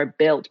models are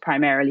built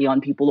primarily on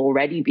people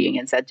already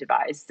being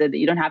incentivized, so that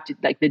you don't have to,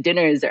 like, the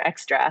dinners are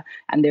extra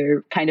and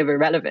they're kind of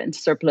irrelevant,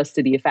 surplus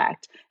to the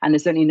effect. And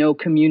there's certainly no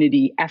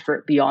community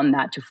effort beyond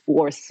that to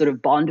force sort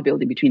of bond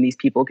building between these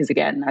people, because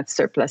again, that's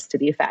surplus to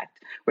the effect.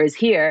 Whereas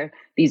here,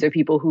 these are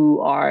people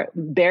who are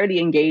barely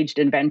engaged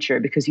in venture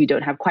because you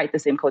don't have quite the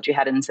same culture you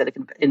had in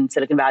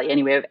Silicon Valley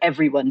anyway, of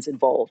everyone's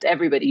involved.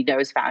 Everybody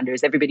knows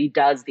founders. Everybody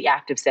does the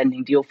act of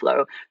sending deal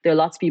flow. There are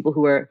lots of people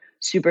who are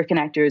super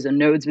connectors and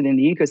nodes within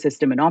the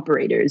ecosystem and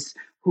operators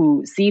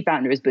who see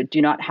founders but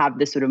do not have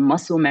this sort of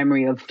muscle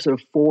memory of sort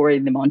of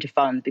forwarding them onto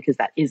funds, because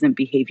that isn't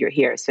behavior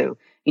here. So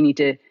you need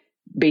to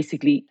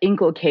basically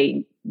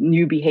inculcate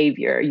new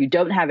behavior. You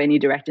don't have any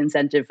direct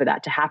incentive for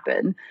that to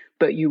happen,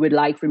 but you would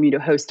like for me to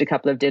host a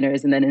couple of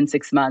dinners and then in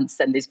 6 months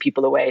send these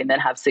people away and then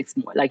have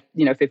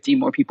 15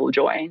 more people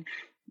join.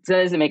 So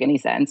that doesn't make any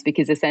sense,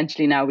 because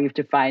essentially now we have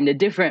to find a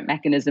different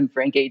mechanism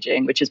for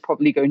engaging, which is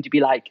probably going to be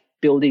like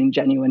building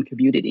genuine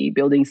community,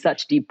 building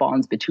such deep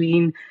bonds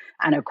between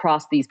and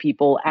across these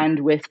people and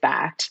with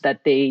Backed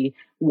that they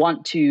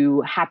want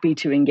to, happy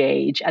to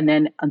engage. And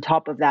then on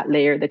top of that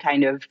layer, the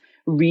kind of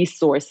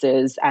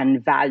resources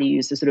and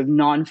values, the sort of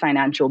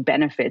non-financial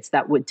benefits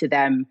that would to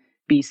them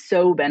be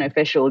so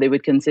beneficial, they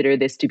would consider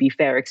this to be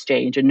fair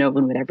exchange, and no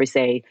one would ever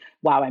say,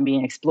 wow, I'm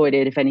being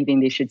exploited. If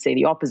anything, they should say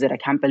the opposite. I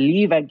can't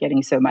believe I'm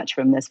getting so much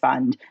from this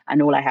fund,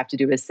 and all I have to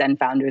do is send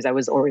founders I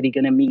was already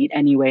going to meet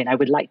anyway, and I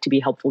would like to be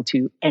helpful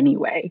to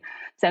anyway.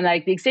 So I'm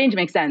like, the exchange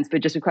makes sense,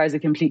 but just requires a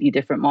completely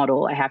different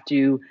model. I have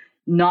to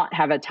not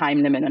have a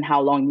time limit on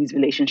how long these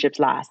relationships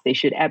last. They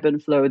should ebb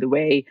and flow the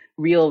way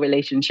real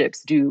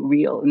relationships do,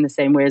 real in the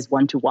same way as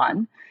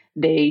one-to-one.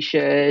 They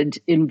should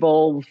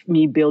involve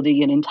me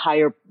building an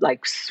entire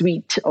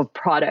suite of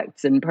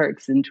products and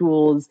perks and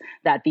tools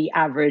that the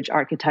average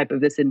archetype of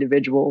this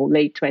individual,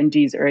 late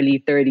 20s,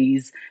 early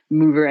 30s,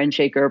 mover and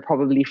shaker,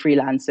 probably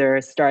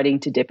freelancer, starting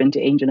to dip into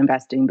angel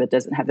investing but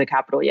doesn't have the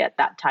capital yet,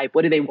 that type.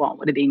 What do they want?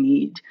 What do they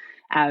need?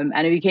 And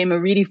it became a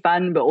really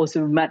fun but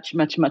also much,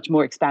 much, much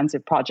more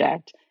expansive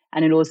project.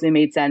 And it also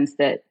made sense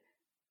that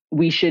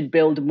we should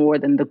build more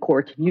than the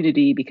core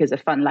community, because a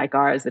fund like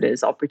ours that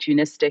is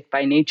opportunistic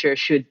by nature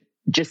should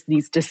just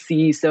needs to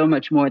see so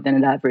much more than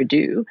it ever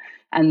do.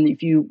 And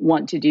if you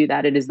want to do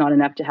that, it is not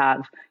enough to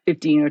have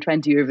 15 or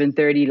 20 or even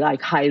 30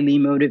 like highly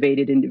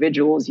motivated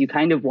individuals. You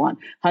kind of want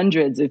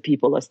hundreds of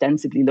people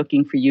ostensibly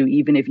looking for you,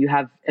 even if you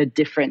have a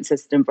different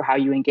system for how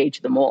you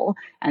engage them all.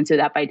 And so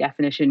that by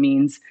definition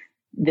means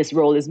this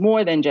role is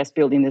more than just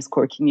building this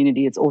core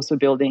community. It's also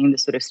building the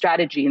sort of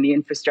strategy and the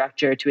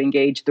infrastructure to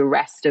engage the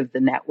rest of the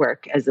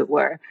network, as it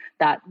were,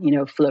 that,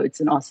 floats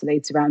and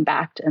oscillates around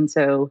Backed. And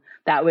so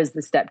that was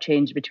the step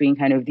change between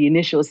kind of the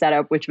initial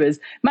setup, which was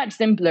much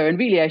simpler. And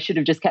really, I should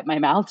have just kept my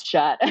mouth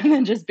shut and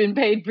then just been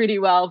paid pretty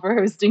well for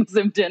hosting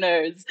some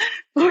dinners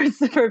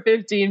for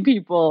 15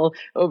 people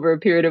over a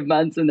period of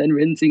months and then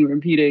rinsing and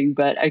repeating.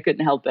 But I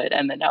couldn't help it.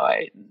 And then now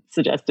I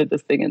suggested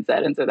this thing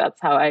instead. And so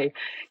that's how I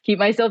keep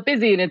myself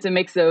busy. And it's a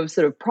mix of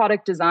sort of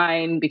product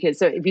design, because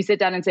so if you sit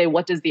down and say,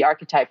 what does the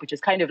archetype, which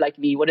is kind of like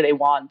me, what do they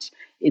want?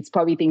 It's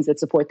probably things that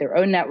support their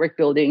own network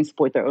building,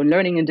 support their own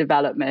learning and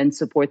development,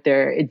 support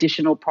their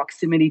additional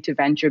proximity to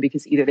venture,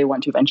 because either they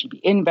want to eventually be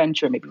in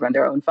venture, maybe run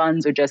their own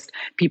funds, or just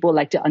people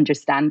like to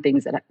understand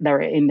things that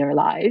are in their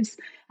lives.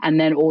 And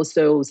then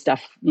also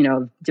stuff,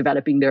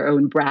 developing their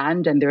own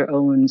brand and their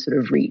own sort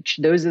of reach.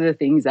 Those are the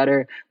things that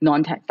are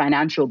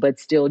non-financial, but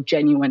still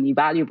genuinely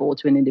valuable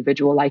to an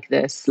individual like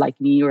this, like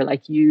me, or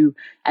like you.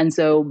 And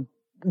so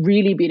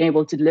really being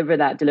able to deliver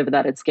that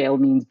at scale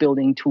means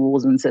building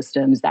tools and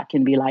systems that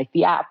can be like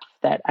the app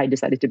that I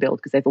decided to build,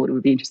 because I thought it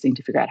would be interesting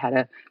to figure out how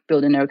to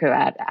build a no-code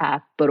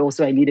app. But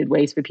also I needed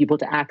ways for people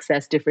to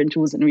access different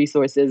tools and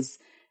resources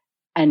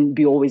and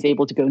be always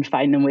able to go and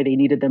find them where they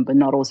needed them, but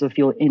not also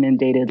feel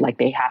inundated like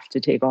they have to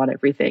take on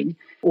everything.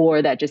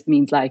 Or that just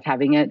means like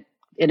having an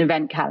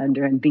event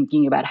calendar and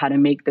thinking about how to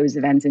make those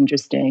events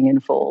interesting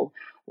and full,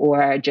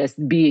 or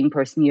just being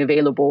personally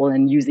available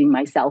and using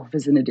myself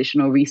as an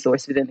additional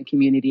resource within the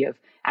community of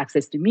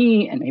access to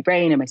me and my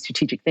brain and my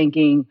strategic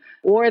thinking.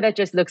 Or that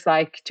just looks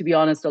like, to be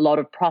honest, a lot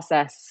of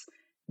process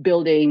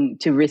building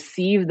to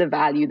receive the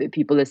value that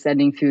people are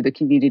sending through the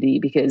community,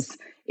 because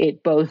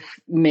it both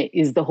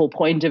is the whole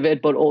point of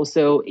it, but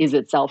also is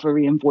itself a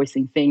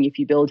reinforcing thing. If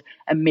you build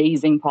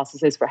amazing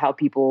processes for how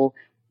people,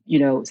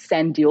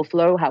 send deal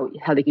flow,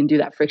 how they can do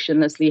that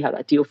frictionlessly, how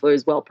that deal flow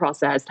is well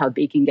processed, how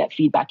they can get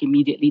feedback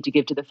immediately to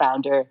give to the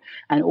founder,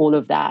 and all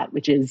of that,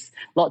 which is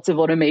lots of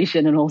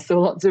automation and also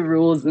lots of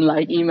rules and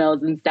like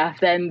emails and stuff,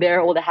 then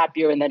they're all the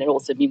happier. And then it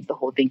also means the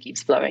whole thing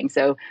keeps flowing.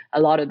 So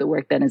a lot of the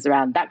work then is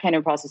around that kind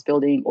of process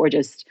building, or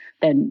just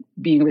then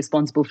being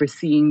responsible for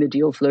seeing the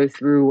deal flow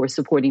through or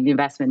supporting the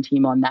investment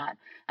team on that.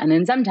 And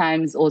then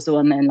sometimes also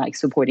on then like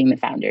supporting the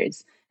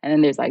founders. And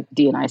then there's like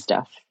D&I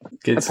stuff.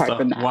 Good apart stuff.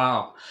 From that.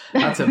 Wow,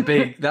 that's a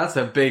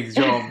big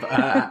job.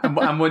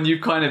 And when you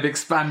kind of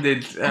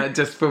expanded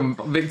just from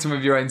victim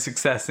of your own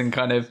success and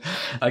kind of,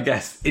 I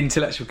guess,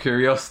 intellectual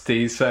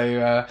curiosity.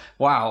 So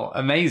wow,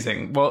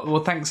 amazing.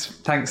 Well,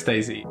 thanks,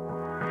 Daisy.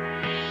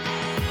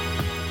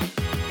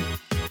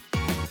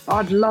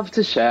 I'd love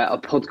to share a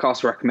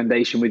podcast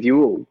recommendation with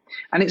you all,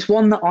 and it's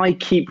one that I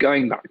keep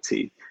going back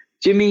to: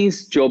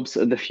 Jimmy's Jobs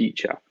of the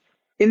Future.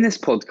 In this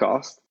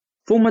podcast,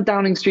 former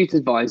Downing Street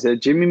advisor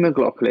Jimmy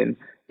McLaughlin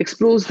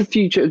explores the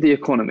future of the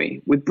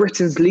economy with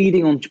Britain's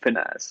leading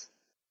entrepreneurs.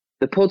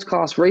 The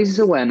podcast raises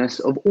awareness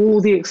of all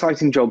the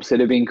exciting jobs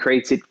that are being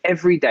created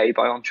every day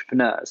by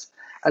entrepreneurs,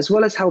 as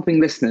well as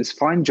helping listeners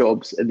find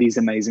jobs at these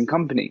amazing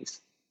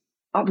companies.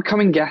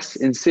 Upcoming guests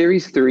in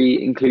Series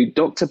 3 include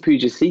Dr.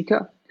 Pooja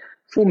Sikka,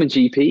 former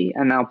GP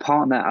and now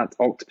partner at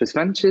Octopus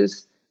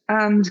Ventures,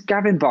 and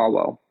Gavin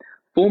Barwell,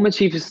 former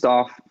Chief of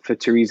Staff for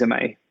Theresa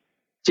May.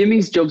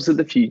 Jimmy's Jobs of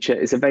the Future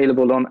is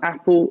available on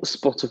Apple,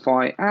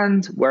 Spotify,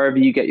 and wherever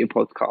you get your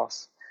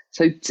podcasts.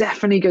 So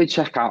definitely go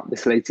check out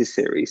this latest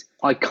series.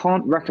 I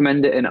can't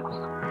recommend it enough.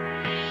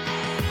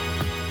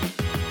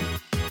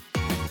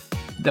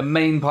 The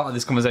main part of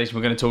this conversation,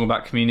 we're going to talk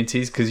about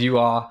communities, because you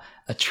are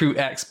a true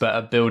expert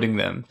at building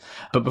them.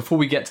 But before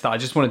we get to that, I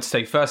just wanted to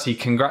say, firstly,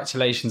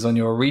 congratulations on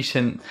your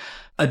recent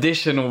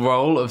additional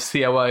role of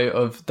COO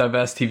of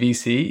Diversity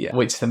VC,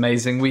 which is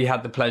amazing. We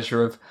had the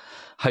pleasure of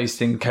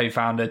hosting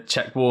co-founder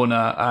Czech Warner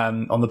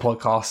on the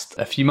podcast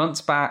a few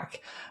months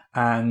back.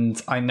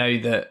 And I know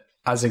that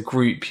as a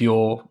group,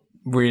 you're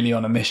really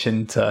on a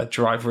mission to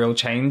drive real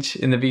change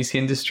in the VC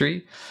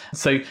industry.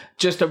 So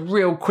just a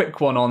real quick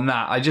one on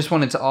that. I just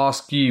wanted to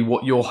ask you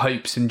what your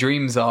hopes and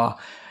dreams are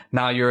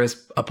now you're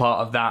as a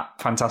part of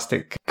that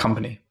fantastic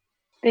company.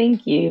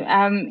 Thank you.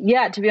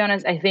 To be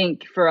honest, I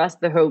think for us,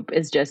 the hope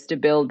is just to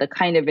build the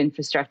kind of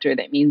infrastructure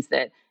that means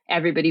that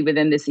everybody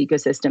within this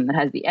ecosystem that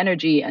has the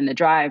energy and the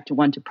drive to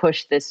want to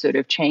push this sort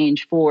of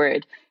change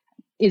forward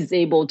is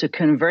able to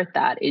convert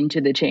that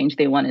into the change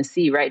they want to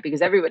see, right?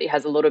 Because everybody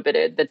has a little bit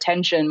of, the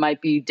tension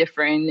might be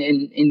different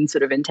in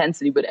sort of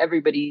intensity, but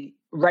everybody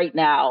right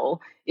now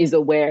is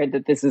aware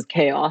that this is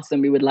chaos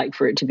and we would like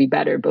for it to be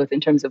better, both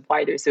in terms of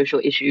wider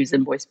social issues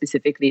and more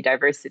specifically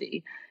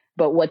diversity.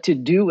 But what to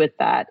do with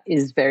that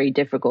is very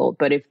difficult.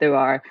 But if there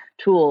are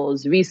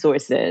tools,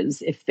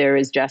 resources, if there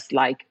is just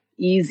like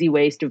easy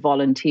ways to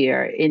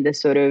volunteer in the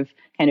sort of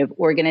kind of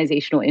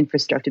organizational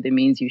infrastructure that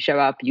means you show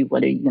up, you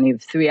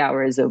have 3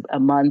 hours a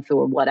month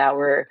or 1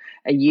 hour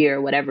a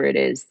year, whatever it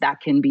is, that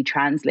can be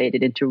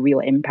translated into real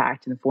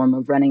impact in the form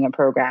of running a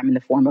program, in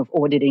the form of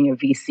auditing a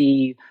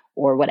VC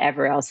or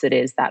whatever else it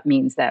is, that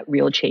means that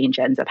real change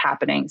ends up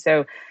happening.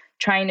 So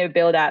trying to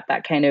build out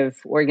that kind of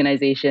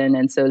organization.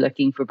 And so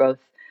looking for both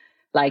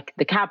like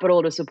the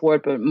capital to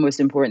support, but most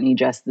importantly,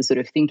 just the sort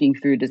of thinking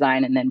through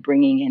design and then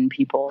bringing in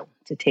people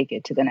to take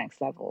it to the next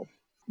level.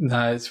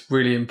 No, it's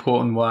really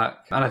important work.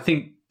 And I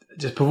think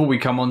just before we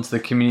come on to the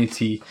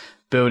community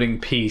building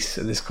piece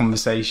of this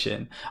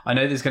conversation, I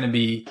know there's going to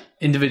be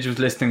individuals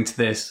listening to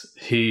this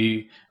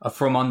who are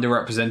from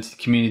underrepresented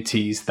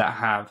communities that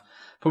have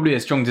probably a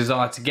strong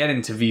desire to get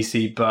into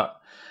VC, but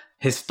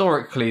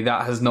historically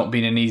that has not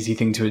been an easy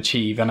thing to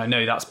achieve. And I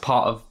know that's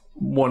part of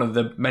one of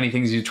the many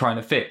things you're trying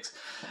to fix.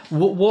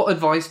 What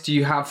advice do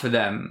you have for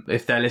them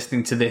if they're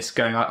listening to this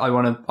going, I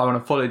want to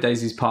follow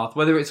Daisy's path,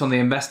 whether it's on the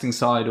investing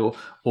side or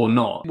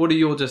not? What are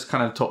your just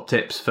kind of top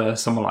tips for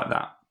someone like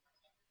that?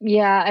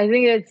 Yeah, I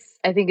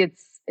think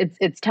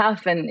it's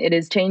tough, and it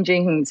is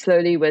changing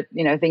slowly with,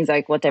 things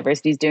like what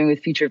diversity is doing with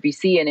Future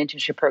VC and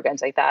internship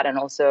programs like that. And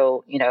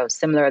also,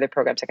 similar other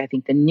programs, like I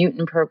think the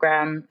Newton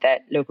program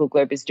that Local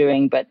Globe is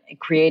doing, but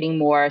creating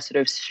more sort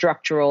of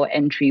structural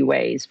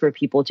entryways for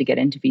people to get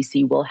into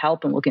VC will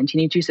help and will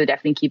continue to. So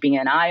definitely keeping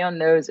an eye on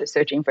those or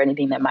searching for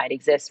anything that might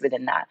exist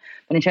within that.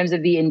 But in terms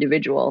of the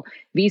individual,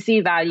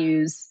 VC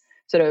values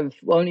sort of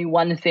only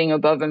one thing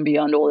above and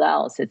beyond all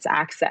else. It's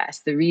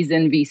access. The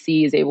reason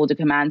VC is able to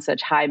command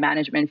such high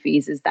management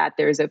fees is that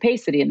there's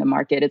opacity in the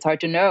market. It's hard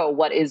to know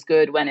what is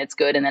good, when it's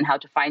good, and then how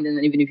to find it.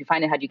 And even if you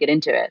find it, how do you get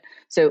into it?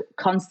 So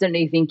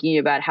constantly thinking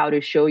about how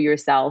to show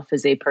yourself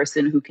as a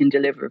person who can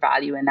deliver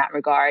value in that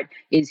regard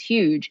is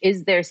huge.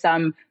 Is there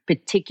some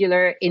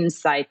particular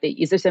insight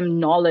is there some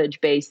knowledge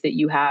base that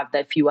you have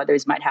that few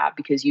others might have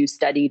because you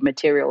studied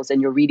materials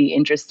and you're really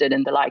interested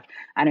in the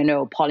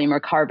polymer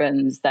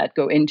carbons that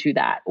go into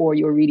that, or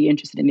you're really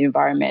interested in the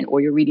environment, or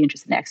you're really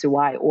interested in X or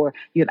Y, or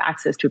you have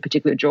access to a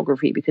particular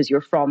geography because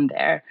you're from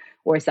there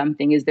or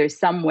something? Is there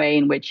some way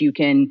in which you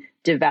can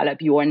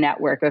develop your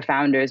network of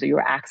founders or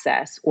your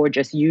access, or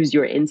just use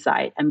your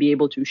insight and be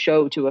able to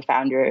show to a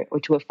founder or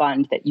to a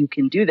fund that you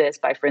can do this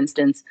by, for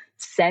instance,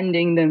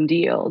 sending them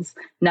deals?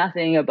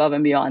 Nothing above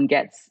and beyond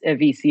gets a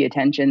VC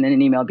attention than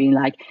an email being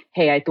like,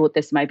 hey, I thought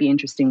this might be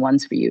interesting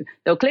ones for you.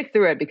 They'll click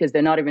through it because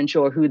they're not even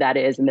sure who that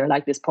is. And they're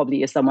like, this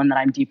probably is someone that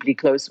I'm deeply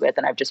close with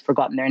and I've just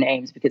forgotten their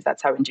names, because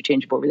that's how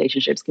interchangeable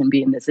relationships can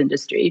be in this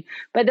industry.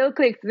 But they'll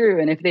click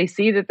through. And if they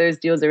see that those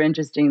deals are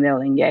interesting,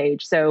 they'll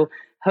engage. So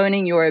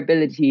honing your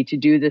ability to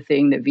do the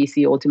thing that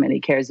VC ultimately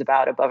cares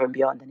about above and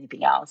beyond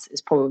anything else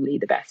is probably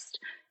the best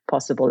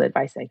possible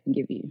advice I can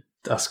give you.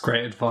 That's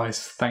great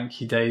advice. Thank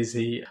you,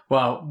 Daisy.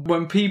 Well,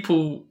 when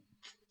people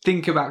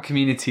think about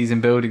communities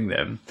and building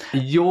them,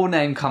 your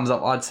name comes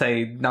up, I'd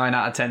say 9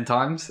 out of 10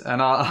 times.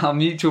 And our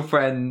mutual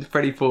friend,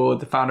 Freddie Ford,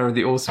 the founder of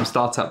the awesome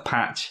startup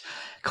Patch,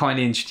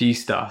 kindly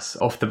introduced us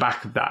off the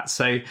back of that.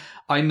 So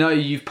I know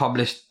you've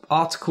published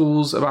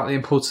articles about the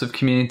importance of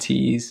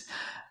communities.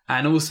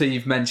 And also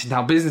you've mentioned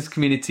how business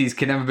communities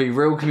can never be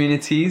real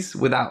communities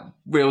without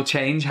real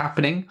change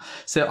happening.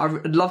 So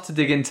I'd love to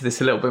dig into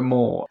this a little bit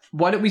more.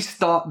 Why don't we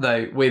start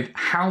though with,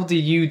 how do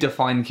you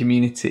define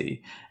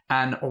community?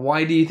 And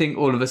why do you think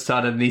all of a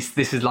sudden this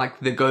is like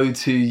the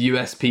go-to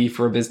USP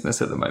for a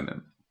business at the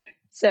moment?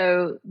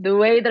 So the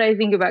way that I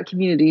think about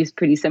community is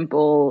pretty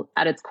simple.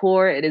 At its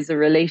core, it is a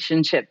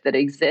relationship that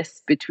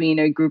exists between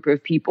a group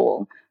of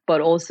people, but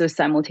also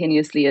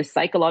simultaneously a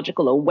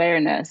psychological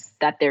awareness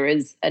that there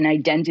is an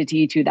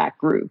identity to that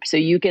group. So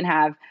you can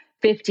have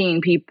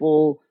 15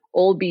 people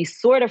all be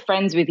sort of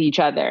friends with each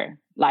other.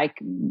 Like,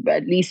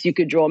 at least you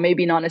could draw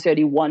maybe not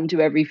necessarily 1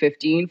 to every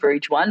 15 for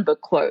each one,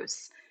 but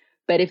close.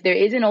 But if there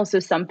isn't also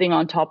something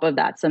on top of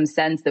that, some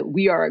sense that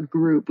we are a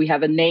group, we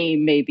have a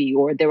name maybe,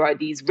 or there are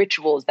these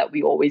rituals that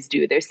we always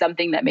do, there's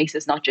something that makes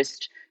us not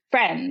just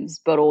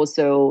friends, but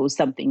also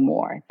something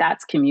more.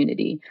 That's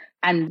community.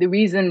 And the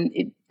reason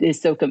it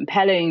is so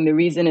compelling, the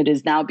reason it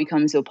has now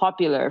become so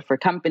popular for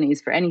companies,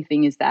 for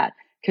anything, is that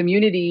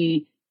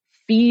community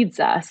feeds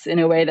us in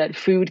a way that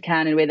food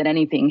can, in a way that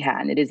anything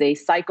can. It is a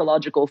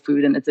psychological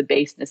food and it's a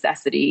base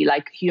necessity.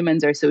 Like,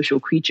 humans are social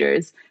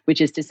creatures,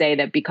 which is to say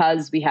that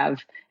because we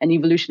have an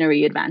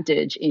evolutionary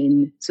advantage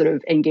in sort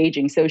of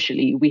engaging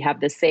socially, we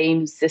have the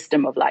same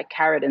system of like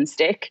carrot and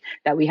stick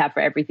that we have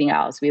for everything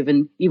else. We have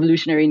an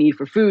evolutionary need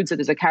for food. So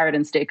there's a carrot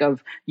and stick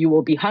of you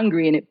will be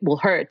hungry and it will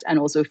hurt, and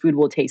also food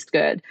will taste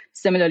good.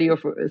 Similarly, or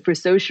for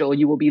social,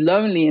 you will be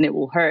lonely and it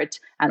will hurt,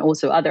 and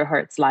also other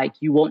hurts like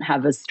you won't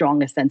have as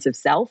strong a sense of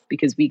self,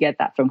 because we get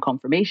that from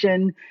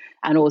confirmation.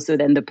 And also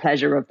then the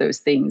pleasure of those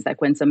things,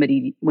 like when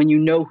you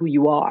know who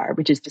you are,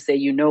 which is to say,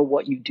 you know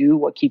what you do,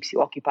 what keeps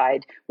you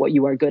occupied, what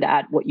you are good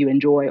at, what you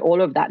enjoy,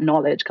 all of that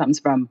knowledge comes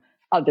from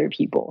other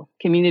people.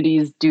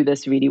 Communities do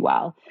this really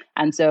well.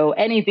 And so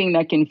anything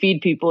that can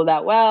feed people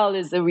that well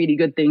is a really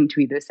good thing to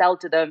either sell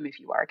to them if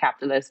you are a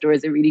capitalist, or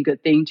is a really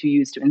good thing to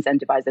use to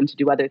incentivize them to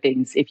do other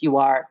things if you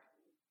are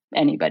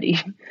anybody.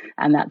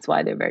 And that's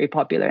why they're very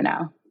popular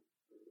now.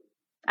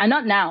 And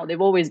not now,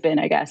 they've always been,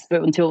 I guess,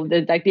 but until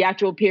the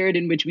actual period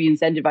in which we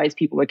incentivize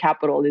people with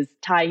capital is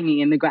tiny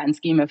in the grand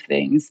scheme of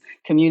things.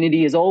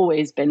 Community has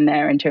always been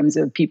there in terms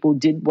of people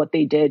did what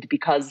they did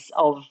because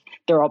of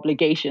their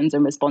obligations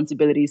and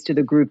responsibilities to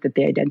the group that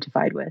they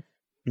identified with.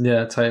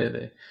 Yeah,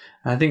 totally.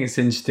 I think it's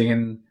interesting,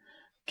 and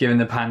given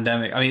the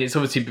pandemic, I mean, it's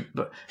obviously,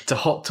 it's a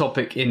hot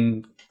topic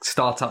in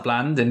startup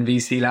land and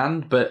VC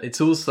land, but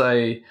it's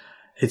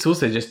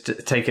also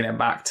just taking it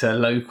back to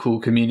local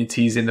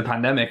communities in the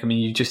pandemic. I mean,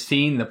 you've just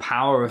seen the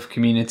power of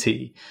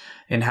community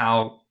in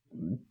how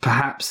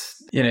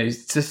perhaps,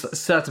 just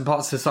certain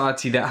parts of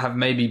society that have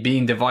maybe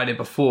been divided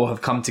before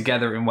have come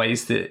together in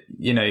ways that,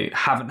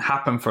 haven't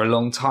happened for a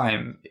long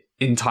time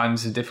in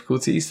times of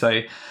difficulty.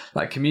 So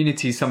like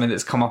community is something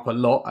that's come up a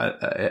lot,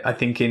 I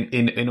think,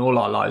 in all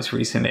our lives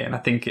recently. And I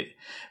think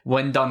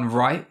when done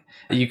right,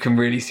 you can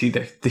really see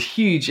the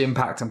huge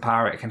impact and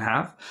power it can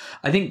have.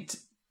 I think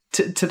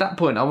to that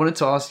point, I wanted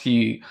to ask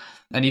you,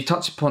 and you've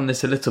touched upon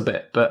this a little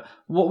bit, but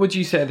what would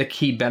you say are the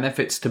key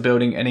benefits to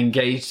building an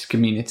engaged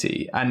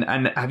community?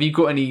 And have you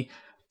got any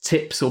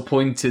tips or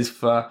pointers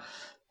for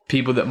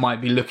people that might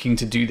be looking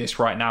to do this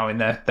right now in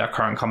their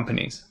current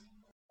companies?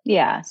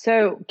 Yeah.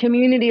 So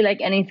community, like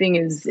anything,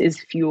 is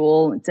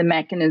fuel. It's a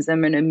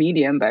mechanism and a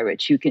medium by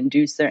which you can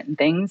do certain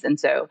things. And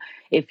so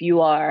if you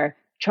are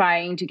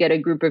trying to get a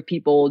group of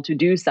people to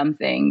do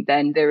something,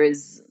 then there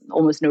is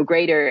almost no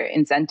greater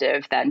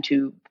incentive than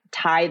to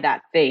tie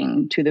that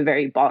thing to the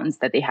very bonds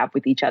that they have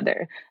with each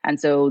other. And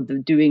so the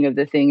doing of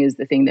the thing is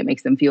the thing that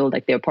makes them feel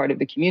like they're part of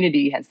the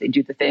community, hence they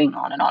do the thing,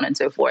 on and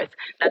so forth.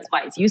 That's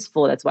why it's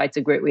useful. That's why it's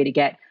a great way to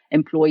get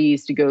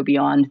employees to go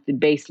beyond the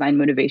baseline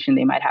motivation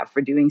they might have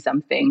for doing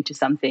something to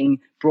something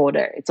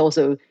broader. It's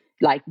also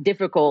like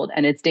difficult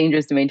and it's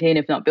dangerous to maintain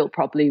if not built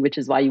properly, which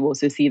is why you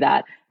also see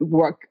that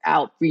work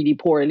out really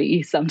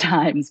poorly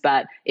sometimes.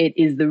 But it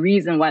is the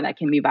reason why that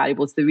can be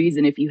valuable. It's the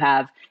reason if you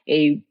have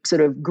a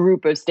sort of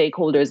group of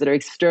stakeholders that are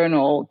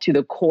external to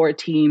the core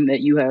team that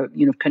you have,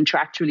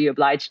 contractually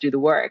obliged to do the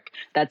work,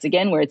 that's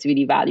again where it's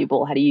really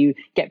valuable. How do you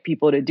get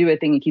people to do a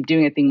thing and keep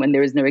doing a thing when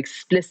there is no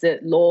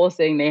explicit law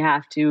saying they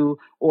have to,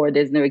 or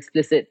there's no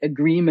explicit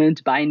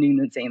agreement binding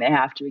them saying they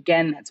have to?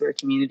 Again, that's where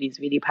community is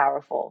really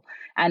powerful.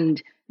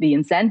 And the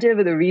incentive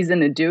or the reason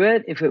to do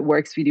it, if it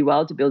works really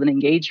well to build an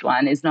engaged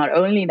one, is not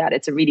only that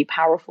it's a really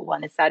powerful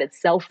one, it's that it's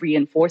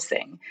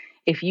self-reinforcing.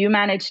 If you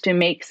manage to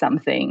make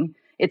something,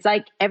 it's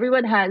like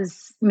everyone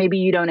has, maybe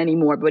you don't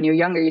anymore, but when you're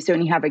younger, you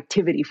certainly have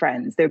activity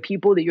friends. They're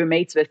people that you're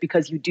mates with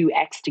because you do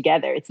X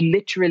together. It's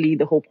literally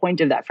the whole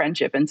point of that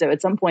friendship. And so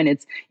at some point,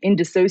 it's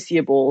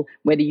indissociable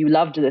whether you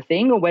loved the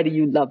thing or whether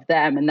you love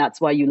them. And that's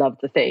why you love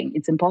the thing.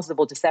 It's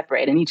impossible to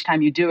separate. And each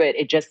time you do it,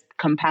 it just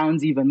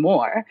compounds even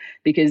more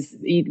because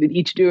with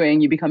each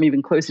doing, you become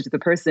even closer to the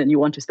person. You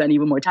want to spend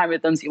even more time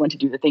with them. So you want to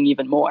do the thing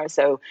even more.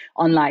 So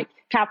unlike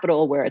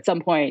capital, where at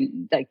some point,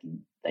 like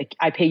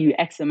I pay you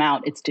X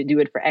amount, it's to do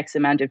it for X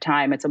amount of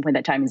time. At some point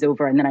that time is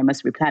over and then I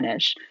must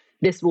replenish.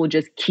 This will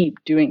just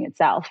keep doing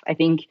itself. I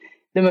think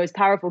the most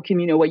powerful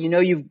community,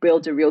 where you've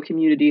built a real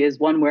community, is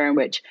one where in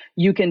which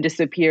you can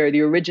disappear.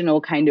 The original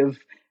kind of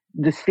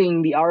the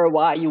thing, the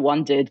ROI you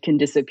wanted can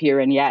disappear,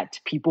 and yet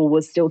people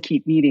will still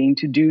keep needing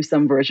to do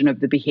some version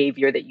of the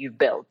behavior that you've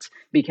built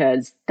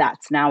because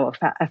that's now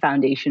a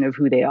foundation of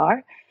who they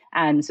are.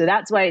 And so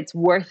that's why it's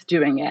worth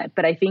doing it.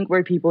 But I think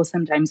where people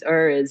sometimes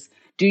err is,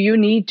 do you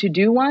need to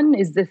do one?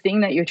 Is the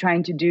thing that you're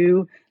trying to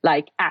do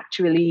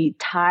actually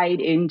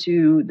tied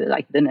into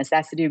the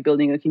necessity of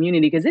building a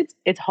community? Because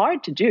it's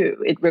hard to do.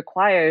 It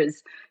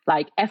requires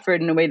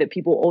effort in a way that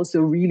people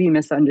also really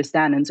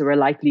misunderstand, and so are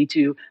likely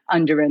to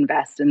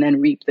underinvest and then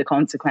reap the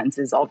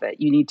consequences of it.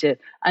 You need to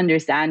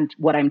understand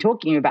what I'm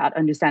talking about,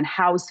 understand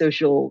how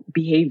social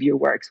behavior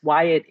works,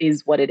 why it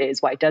is what it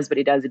is, why it does what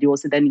it does. And you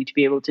also then need to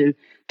be able to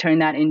turn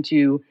that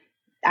into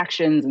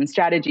actions and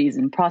strategies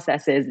and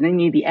processes, and then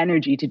you need the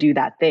energy to do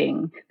that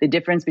thing. The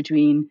difference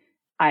between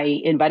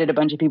I invited a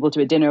bunch of people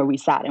to a dinner, we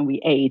sat and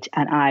we ate,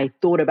 and I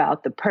thought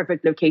about the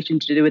perfect location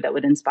to do it that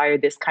would inspire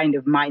this kind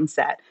of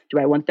mindset. Do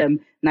I want them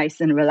nice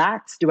and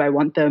relaxed? Do I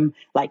want them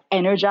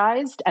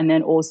energized? And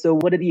then also,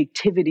 what are the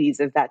activities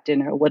of that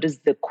dinner? What is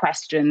the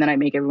question that I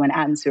make everyone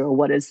answer? Or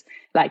what is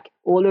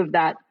all of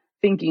that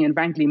thinking and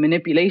frankly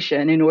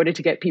manipulation in order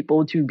to get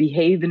people to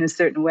behave in a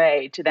certain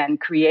way to then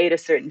create a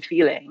certain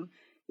feeling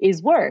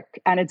is work.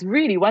 And it's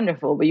really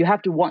wonderful, but you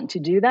have to want to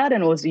do that.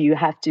 And also you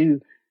have to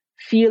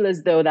feel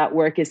as though that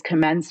work is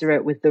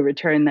commensurate with the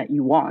return that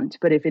you want.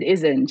 But if it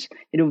isn't,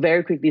 it'll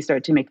very quickly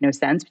start to make no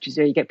sense, which is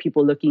where you get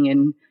people looking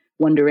and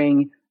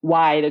wondering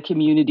why the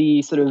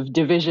community sort of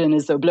division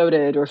is so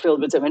bloated or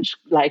filled with so much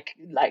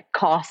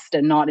cost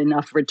and not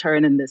enough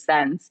return in this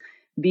sense.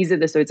 These are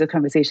the sorts of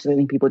conversations I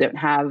think people don't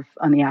have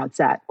on the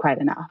outset quite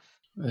enough.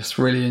 It's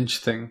really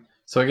interesting.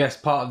 So I guess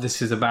part of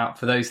this is about,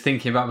 for those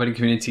thinking about building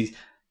communities,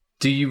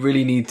 do you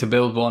really need to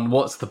build one?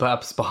 What's the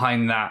purpose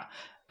behind that?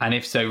 And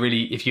if so,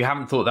 really, if you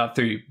haven't thought that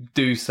through,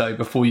 do so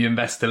before you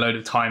invest a load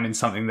of time in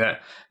something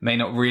that may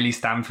not really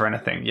stand for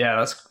anything.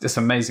 Yeah, that's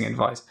amazing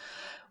advice.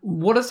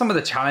 What are some of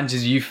the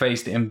challenges you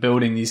faced in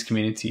building these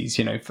communities,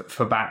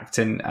 for Backed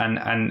and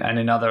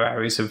in other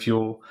areas of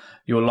your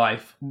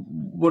life?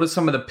 What are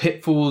some of the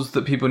pitfalls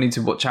that people need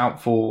to watch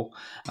out for,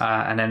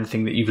 and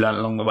anything that you've learned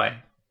along the way?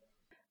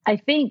 I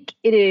think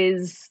it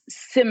is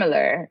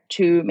similar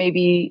to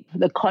maybe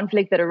the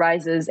conflict that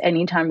arises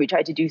anytime we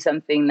try to do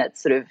something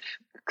that's sort of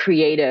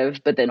creative,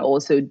 but then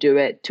also do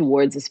it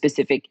towards a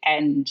specific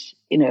end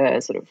in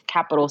a sort of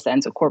capital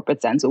sense or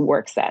corporate sense or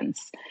work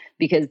sense,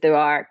 because there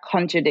are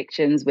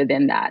contradictions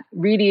within that.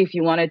 Really, if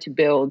you wanted to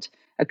build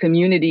a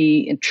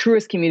community, a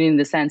truest community in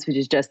the sense, which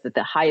is just that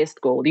the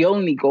highest goal, the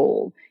only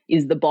goal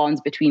is the bonds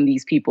between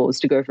these people, is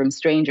to go from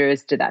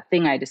strangers to that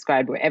thing I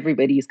described where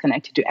everybody is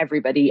connected to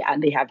everybody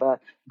and they have a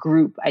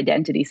group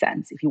identity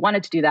sense. If you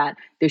wanted to do that,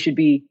 there should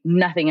be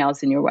nothing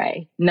else in your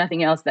way,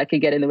 nothing else that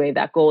could get in the way of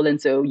that goal. And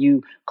so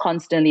you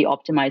constantly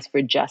optimize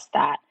for just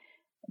that.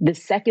 The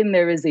second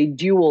there is a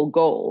dual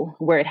goal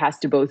where it has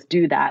to both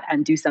do that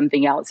and do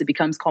something else, it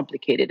becomes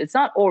complicated. It's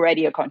not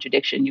already a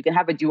contradiction. You can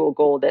have a dual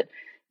goal that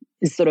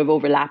is sort of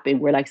overlapping,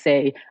 where like,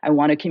 say, I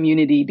want a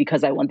community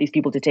because I want these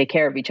people to take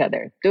care of each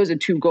other. Those are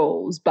two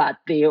goals, but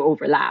they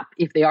overlap.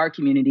 If they are a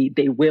community,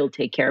 they will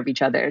take care of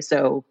each other.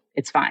 So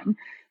it's fine.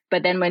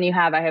 But then when you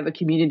have, I have a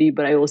community,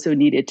 but I also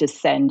needed to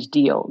send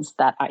deals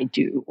that I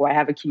do, or I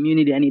have a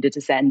community, I needed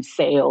to send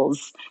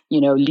sales,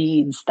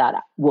 leads that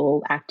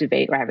will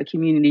activate, or I have a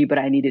community, but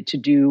I needed to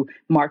do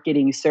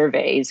marketing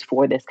surveys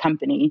for this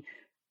company.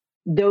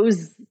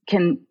 Those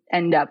can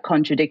end up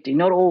contradicting,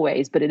 not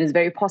always, but it is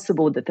very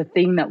possible that the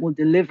thing that will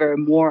deliver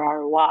more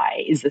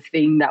ROI is the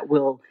thing that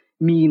will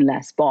mean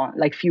less bond,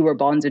 like fewer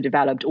bonds are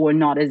developed or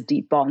not as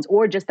deep bonds,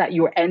 or just that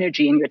your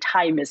energy and your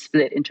time is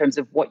split in terms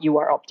of what you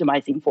are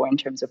optimizing for in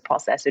terms of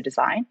process or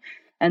design.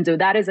 And so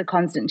that is a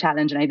constant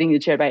challenge. And I think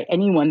it's shared by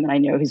anyone that I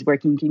know who's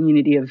working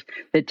community, of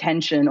the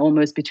tension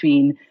almost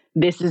between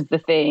this is the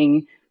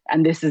thing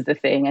and this is the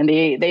thing. And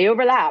they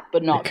overlap,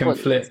 but not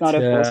fully. It's not a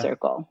full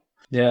circle.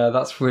 Yeah,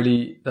 that's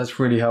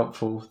really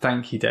helpful.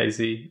 Thank you,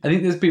 Daisy. I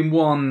think there's been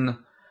one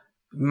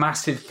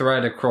massive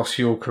thread across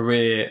your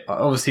career,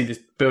 obviously this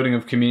building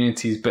of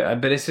communities,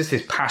 but it's just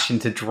this passion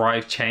to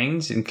drive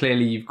change. And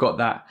clearly you've got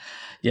that,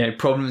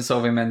 problem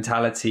solving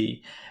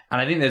mentality. And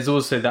I think there's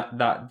also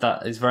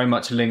that is very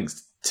much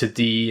linked to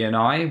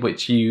DE&I,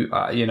 which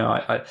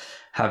I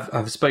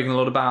have spoken a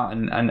lot about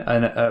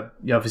and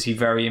you're obviously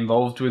very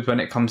involved with when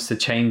it comes to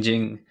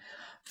changing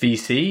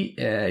VC.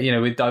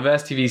 With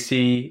diversity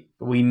VC,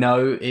 we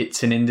know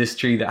it's an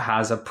industry that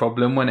has a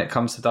problem when it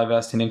comes to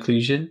diversity and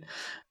inclusion.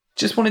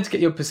 Just wanted to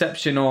get your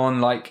perception on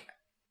like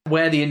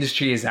where the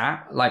industry is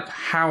at, like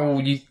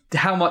how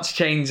much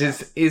change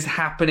is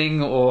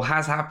happening or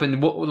has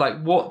happened.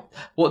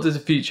 What does the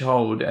future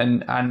hold?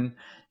 And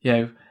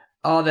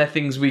are there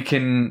things we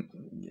can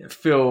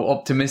feel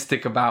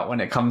optimistic about when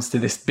it comes to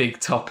this big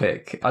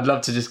topic? I'd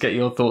love to just get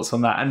your thoughts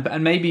on that.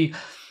 And maybe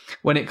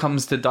when it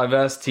comes to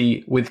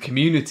diversity with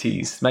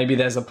communities, maybe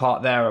there's a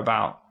part there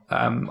about,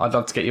 I'd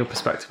love to get your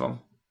perspective on.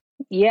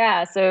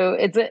 Yeah, so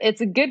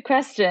it's a good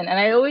question. And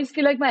I always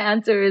feel like my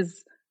answer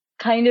is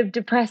kind of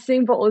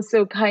depressing, but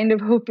also kind of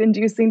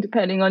hope-inducing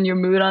depending on your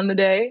mood on the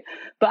day.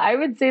 But I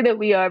would say that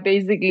we are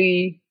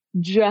basically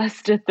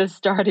just at the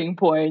starting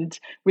point,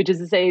 which is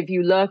to say, if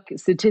you look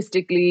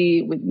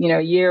statistically,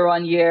 year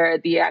on year,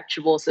 the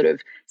actual sort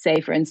of, say,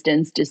 for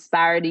instance,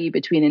 disparity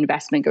between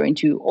investment going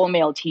to all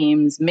male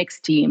teams,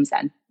 mixed teams,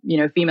 and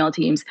female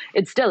teams,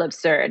 it's still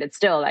absurd. It's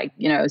still like,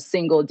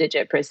 single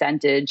digit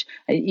percentage,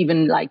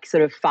 even like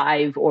sort of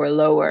 5 or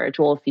lower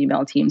to all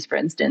female teams, for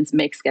instance.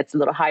 Mix gets a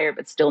little higher,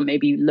 but still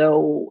maybe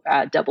low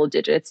double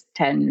digits,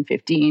 10,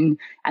 15.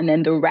 And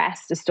then the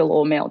rest is still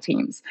all male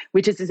teams,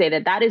 which is to say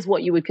that is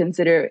what you would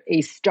consider a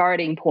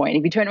starting point.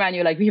 If you turn around,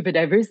 you're like, we have a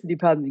diversity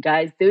problem,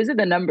 guys. Those are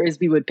the numbers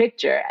we would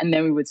picture, and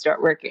then we would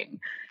start working.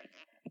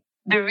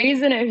 The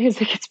reason it feels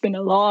like it's been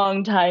a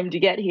long time to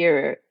get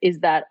here is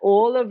that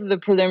all of the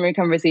preliminary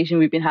conversation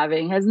we've been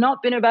having has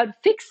not been about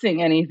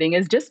fixing anything.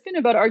 It's just been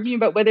about arguing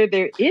about whether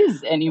there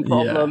is any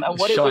problem and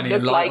what it would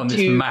look like on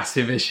this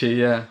massive issue.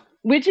 Yeah.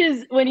 Which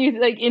is, when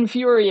you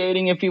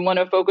infuriating if you want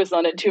to focus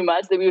on it too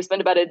much, that we've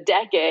spent about a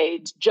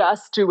decade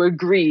just to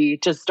agree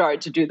to start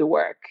to do the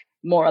work,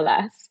 more or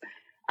less.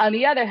 On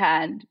the other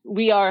hand,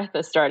 we are at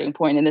the starting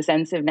point in the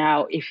sense of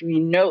now, if we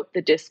note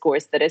the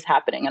discourse that is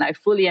happening, and I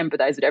fully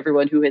empathize with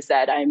everyone who has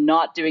said, I'm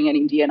not doing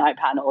any D&I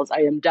panels, I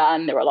am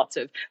done. There are lots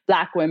of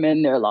Black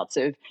women, there are lots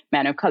of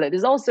men of color.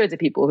 There's all sorts of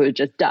people who are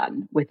just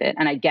done with it.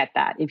 And I get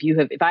that.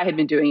 If I had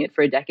been doing it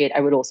for a decade, I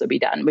would also be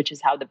done, which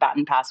is how the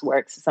baton pass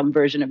works. Some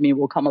version of me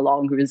will come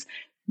along who is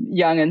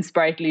young and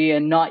sprightly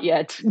and not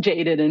yet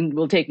jaded and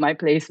will take my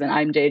place when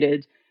I'm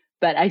jaded.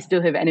 But I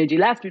still have energy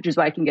left, which is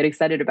why I can get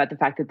excited about the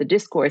fact that the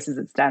discourse as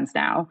it stands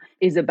now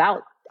is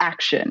about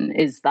action,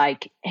 is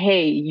like,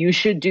 hey, you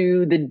should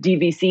do the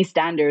DVC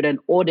standard and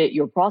audit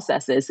your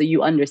processes so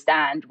you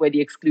understand where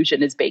the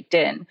exclusion is baked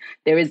in.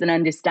 There is an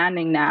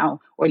understanding now,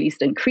 or at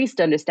least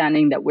increased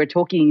understanding, that we're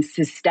talking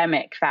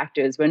systemic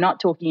factors. We're not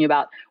talking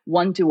about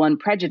one-to-one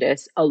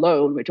prejudice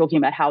alone. We're talking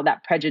about how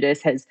that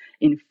prejudice has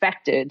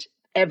infected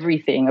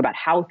everything about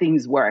how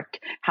things work,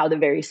 how the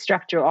very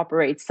structure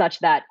operates, such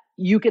that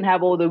you can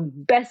have all the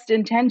best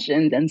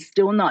intentions and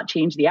still not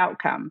change the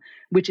outcome,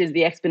 which is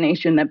the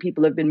explanation that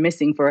people have been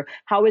missing for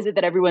how is it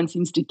that everyone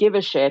seems to give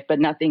a shit, but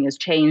nothing has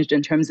changed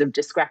in terms of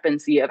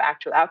discrepancy of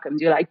actual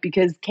outcomes. You're like,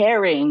 because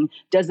caring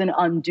doesn't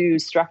undo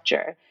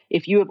structure.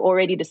 If you have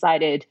already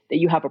decided that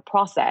you have a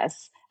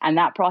process, and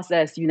that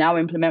process you now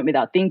implement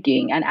without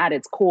thinking, and at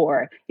its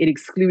core, it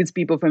excludes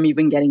people from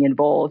even getting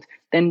involved,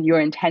 then your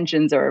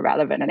intentions are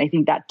irrelevant. And I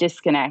think that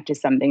disconnect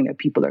is something that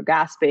people are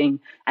grasping,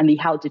 and the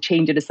how to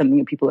change it is something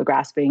that people are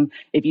grasping.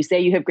 If you say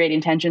you have great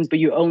intentions, but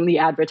you only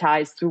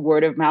advertise through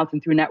word of mouth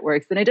and through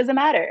networks, then it doesn't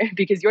matter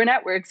because your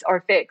networks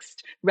are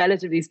fixed,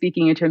 relatively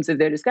speaking, in terms of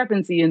their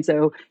discrepancy. And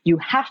so you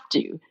have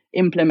to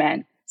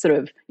implement sort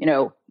of,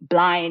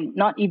 blind,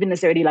 not even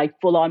necessarily like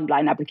full-on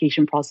blind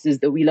application processes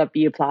that we love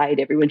be applied,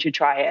 everyone should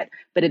try it.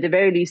 But at the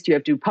very least, you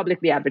have to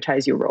publicly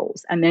advertise your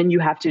roles. And then you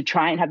have to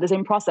try and have the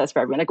same process for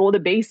everyone, like all the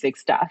basic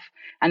stuff.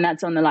 And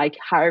that's on the like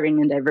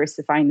hiring and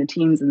diversifying the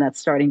teams. And that's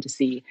starting to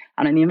see.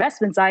 And on the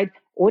investment side,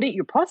 audit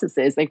your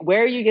processes. Like,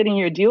 where are you getting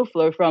your deal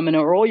flow from? And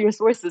are all your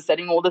sources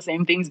setting all the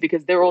same things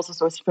because they're also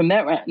sourced from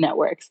their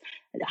networks?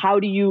 How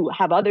do you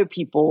have other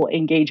people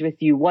engage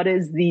with you? What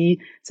is the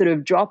sort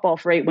of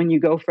drop-off rate when you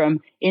go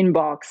from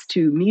inbox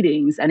to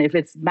meetings? And if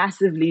it's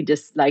massively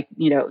just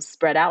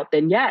spread out,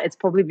 then yeah, it's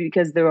probably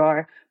because there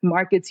are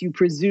markets you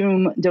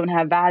presume don't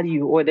have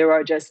value, or there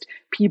are just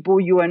people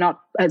you are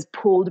not as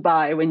pulled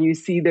by when you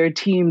see their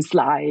team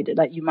slide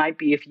like you might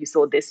be if you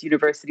saw this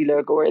university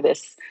logo or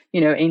this,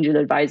 angel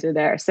advisor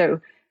there. So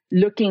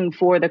looking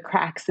for the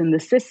cracks in the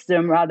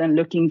system rather than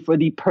looking for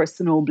the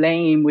personal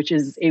blame, which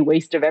is a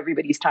waste of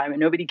everybody's time. And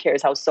nobody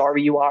cares how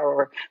sorry you are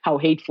or how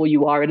hateful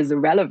you are. It is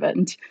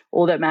irrelevant.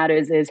 All that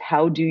matters is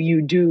how do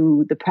you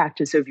do the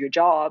practice of your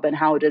job, and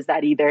how does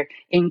that either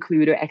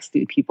include or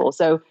exclude people.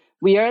 So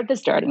we are at the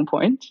starting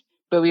point,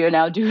 but we are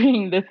now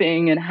doing the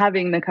thing and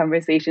having the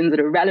conversations that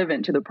are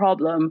relevant to the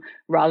problem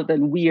rather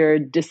than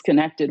weird,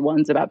 disconnected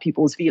ones about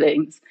people's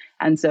feelings.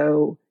 And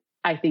so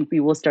I think we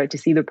will start to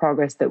see the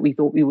progress that we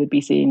thought we would be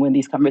seeing when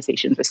these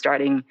conversations were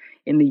starting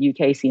in the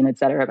UK scene, et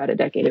cetera, about a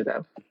decade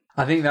ago.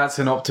 I think that's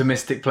an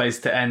optimistic place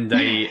to end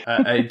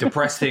a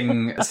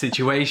depressing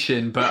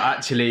situation. But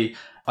actually,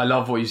 I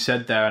love what you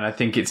said there. And I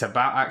think it's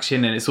about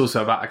action, and it's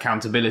also about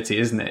accountability,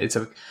 isn't it?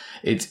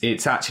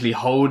 It's actually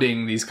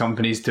holding these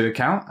companies to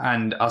account,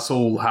 and us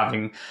all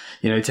having,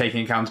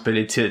 taking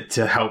accountability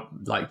to help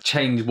like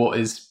change what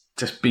is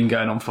just been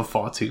going on for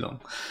far too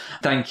long.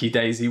 Thank you,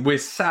 Daisy. We're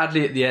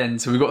sadly at the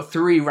end, so we've got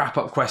 3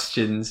 wrap-up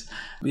questions.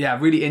 Yeah,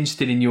 really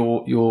interested in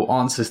your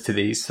answers to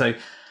these. So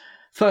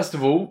first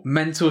of all,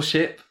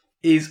 mentorship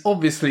is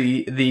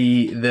obviously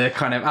the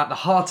kind of at the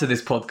heart of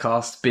this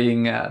podcast,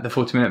 being the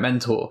 40-Minute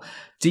Mentor.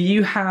 Do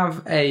you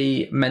have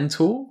a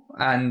mentor?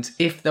 And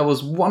if there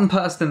was one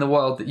person in the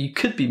world that you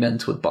could be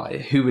mentored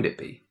by, who would it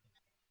be?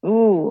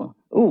 Ooh,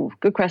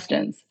 good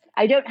questions.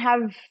 I don't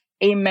have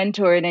a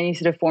mentor in any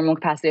sort of formal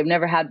capacity. I've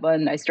never had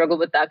one. I struggle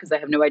with that because I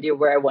have no idea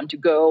where I want to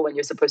go when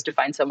you're supposed to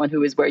find someone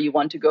who is where you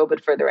want to go,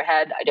 but further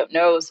ahead. I don't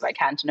know, so I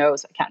can't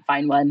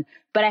find one.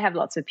 But I have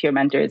lots of peer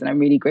mentors and I'm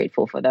really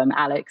grateful for them.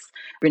 Alex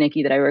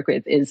Brinicki that I work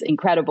with is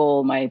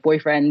incredible. My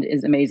boyfriend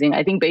is amazing.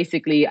 I think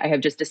basically I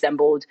have just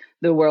assembled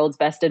the world's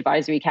best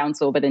advisory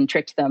council, but then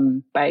tricked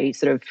them by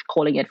sort of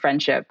calling it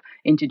friendship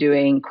into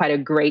doing quite a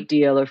great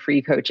deal of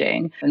free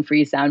coaching and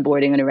free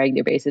soundboarding on a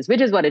regular basis, which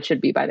is what it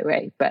should be, by the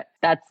way. But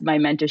that's my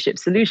mentorship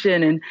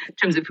solution in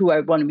terms of who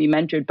I want to be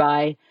mentored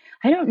by.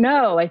 I don't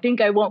know. I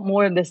think I want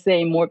more of the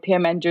same, more peer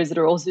mentors that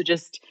are also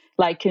just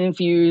like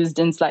confused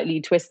and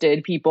slightly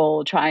twisted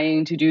people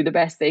trying to do the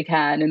best they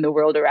can in the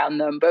world around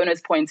them.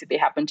 Bonus points if they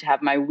happen to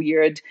have my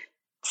weird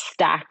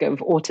stack of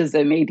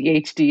autism,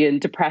 ADHD,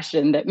 and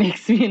depression that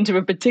makes me into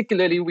a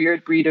particularly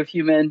weird breed of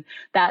human.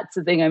 That's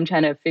the thing I'm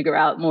trying to figure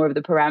out more of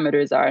the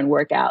parameters are and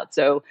work out.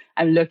 So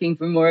I'm looking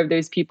for more of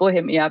those people.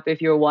 Hit me up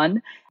if you're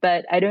one.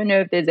 But I don't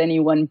know if there's any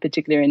one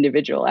particular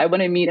individual. I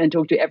want to meet and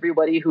talk to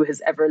everybody who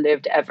has ever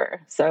lived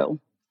ever. So...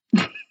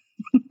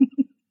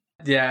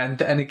 Yeah,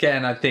 and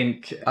again, I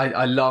think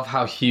I love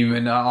how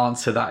human our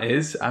answer that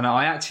is. And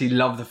I actually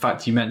love the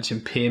fact you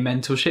mentioned peer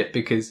mentorship,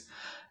 because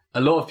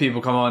a lot of people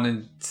come on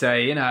and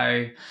say,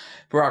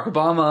 Barack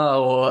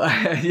Obama or,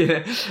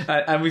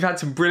 and we've had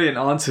some brilliant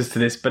answers to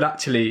this. But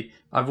actually,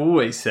 I've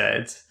always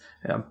said,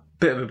 a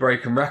bit of a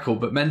broken record,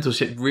 but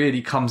mentorship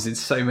really comes in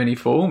so many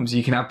forms.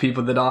 You can have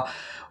people that are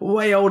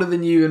way older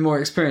than you and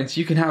more experienced.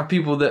 You can have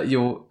people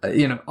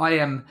that I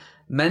am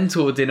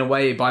mentored in a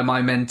way by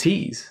my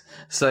mentees.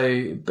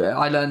 So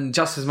I learn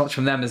just as much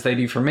from them as they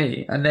do from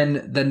me. And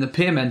then the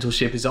peer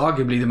mentorship is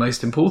arguably the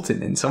most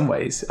important in some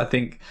ways. I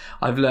think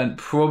I've learned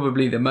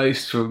probably the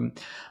most from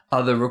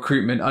other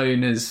recruitment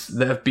owners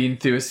that have been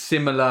through a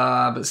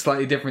similar but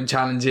slightly different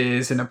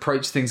challenges and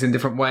approach things in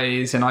different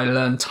ways. And I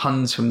learned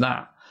tons from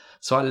that.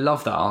 So I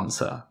love that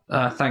answer.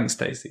 Thanks,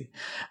 Daisy.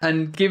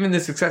 And given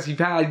the success you've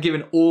had,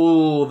 given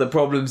all the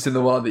problems in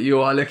the world that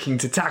you are looking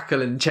to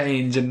tackle and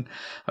change, and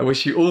I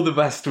wish you all the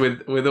best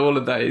with all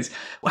of those.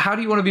 How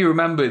do you want to be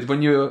remembered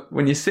when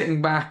you're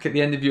sitting back at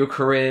the end of your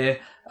career,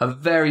 a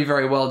very,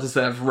 very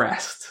well-deserved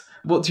rest?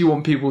 What do you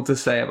want people to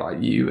say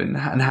about you, and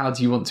how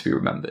do you want to be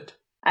remembered?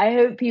 I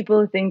hope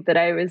people think that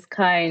I was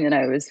kind and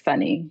I was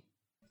funny.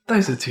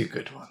 Those are two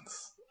good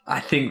ones. I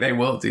think they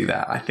will do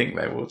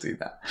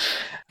that.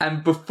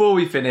 And before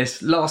we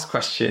finish, last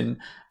question.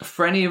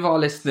 For any of our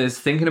listeners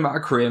thinking about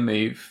a career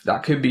move,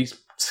 that could be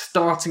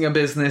starting a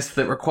business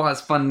that requires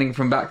funding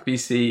from Back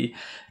VC,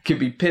 could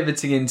be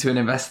pivoting into an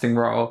investing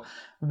role.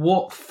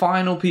 What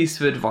final piece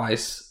of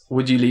advice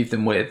would you leave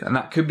them with? And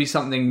that could be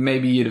something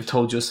maybe you'd have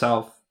told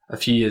yourself a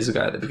few years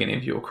ago at the beginning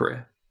of your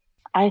career.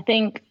 I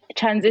think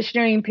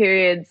transitioning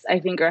periods,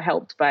 are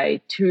helped by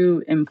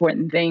two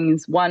important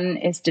things. One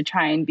is to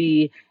try and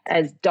be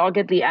as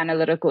doggedly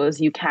analytical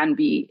as you can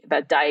be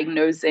about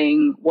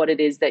diagnosing what it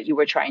is that you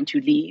were trying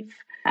to leave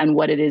and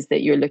what it is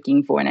that you're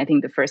looking for. And I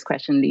think the first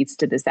question leads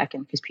to the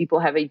second, because people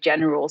have a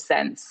general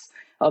sense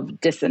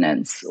of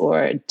dissonance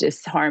or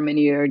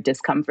disharmony or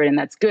discomfort, and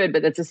that's good,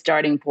 but that's a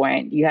starting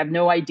point. You have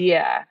no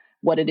idea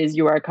what it is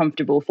you are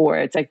comfortable for.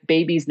 It's like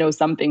babies know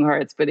something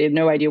hurts, but they have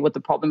no idea what the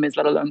problem is,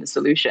 let alone the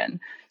solution.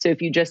 So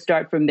if you just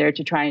start from there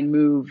to try and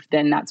move,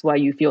 then that's why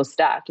you feel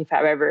stuck. If,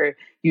 however,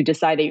 you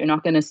decide that you're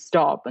not going to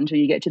stop until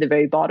you get to the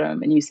very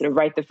bottom and you sort of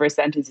write the first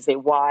sentence, you say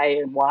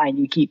why, and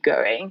you keep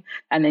going.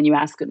 And then you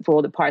ask it for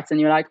all the parts and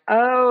you're like,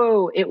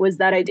 oh, it was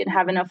that I didn't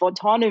have enough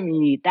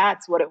autonomy.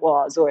 That's what it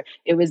was. Or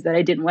it was that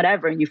I didn't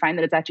whatever. And you find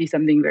that it's actually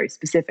something very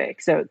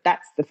specific. So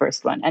that's the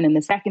first one. And then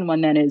the second one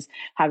then is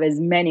have as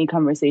many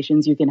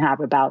conversations you can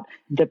have about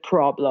the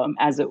problem,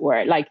 as it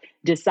were. Like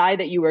decide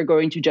that you are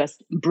going to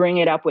just bring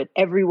it up with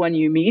everyone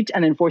you meet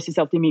and then force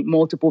yourself to meet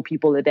multiple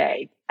people a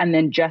day. And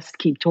then just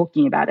keep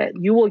talking about it.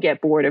 You will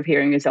get bored of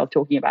hearing yourself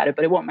talking about it,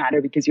 but it won't matter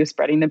because you're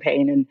spreading the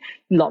pain and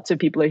lots of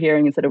people are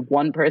hearing instead of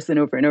one person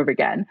over and over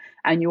again.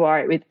 And you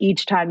are, with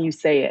each time you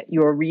say it,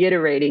 you are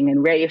reiterating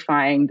and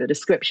reifying the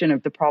description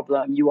of the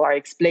problem. You are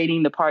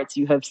explaining the parts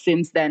you have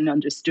since then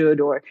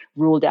understood or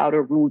ruled out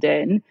or ruled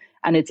in.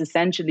 And it's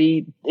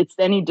essentially, it's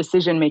any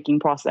decision-making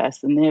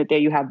process. And there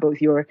you have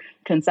both your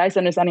concise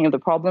understanding of the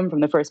problem from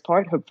the first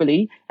part,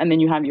 hopefully, and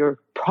then you have your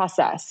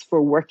process for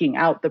working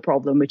out the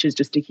problem, which is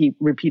just to keep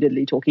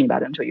repeatedly talking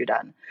about it until you're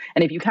done.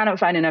 And if you cannot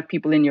find enough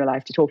people in your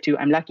life to talk to,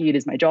 I'm lucky, it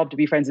is my job to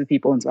be friends with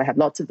people, and so I have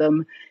lots of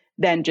them,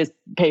 then just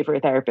pay for a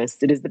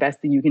therapist. It is the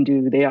best thing you can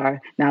do. They are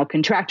now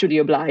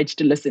contractually obliged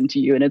to listen to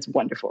you, and it's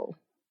wonderful.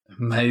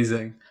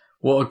 Amazing.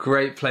 What a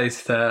great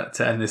place to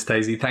end this,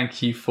 Daisy.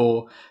 Thank you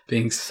for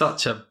being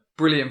such a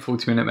brilliant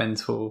 40-minute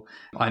mentor.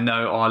 I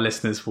know our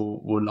listeners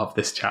will love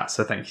this chat,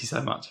 so thank you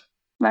so much.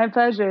 My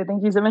pleasure.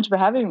 Thank you so much for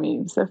having me.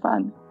 It was so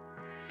fun.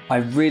 I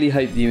really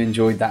hope that you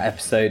enjoyed that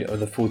episode of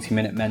the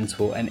 40-Minute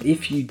Mentor, and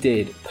if you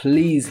did,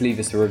 please leave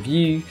us a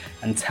review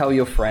and tell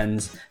your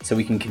friends so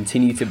we can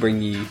continue to bring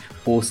you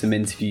awesome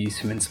interviews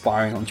from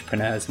inspiring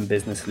entrepreneurs and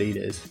business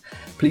leaders.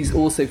 Please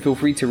also feel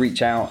free to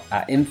reach out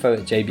at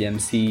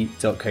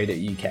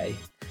info@jbmc.co.uk.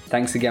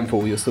 Thanks again for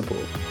all your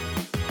support.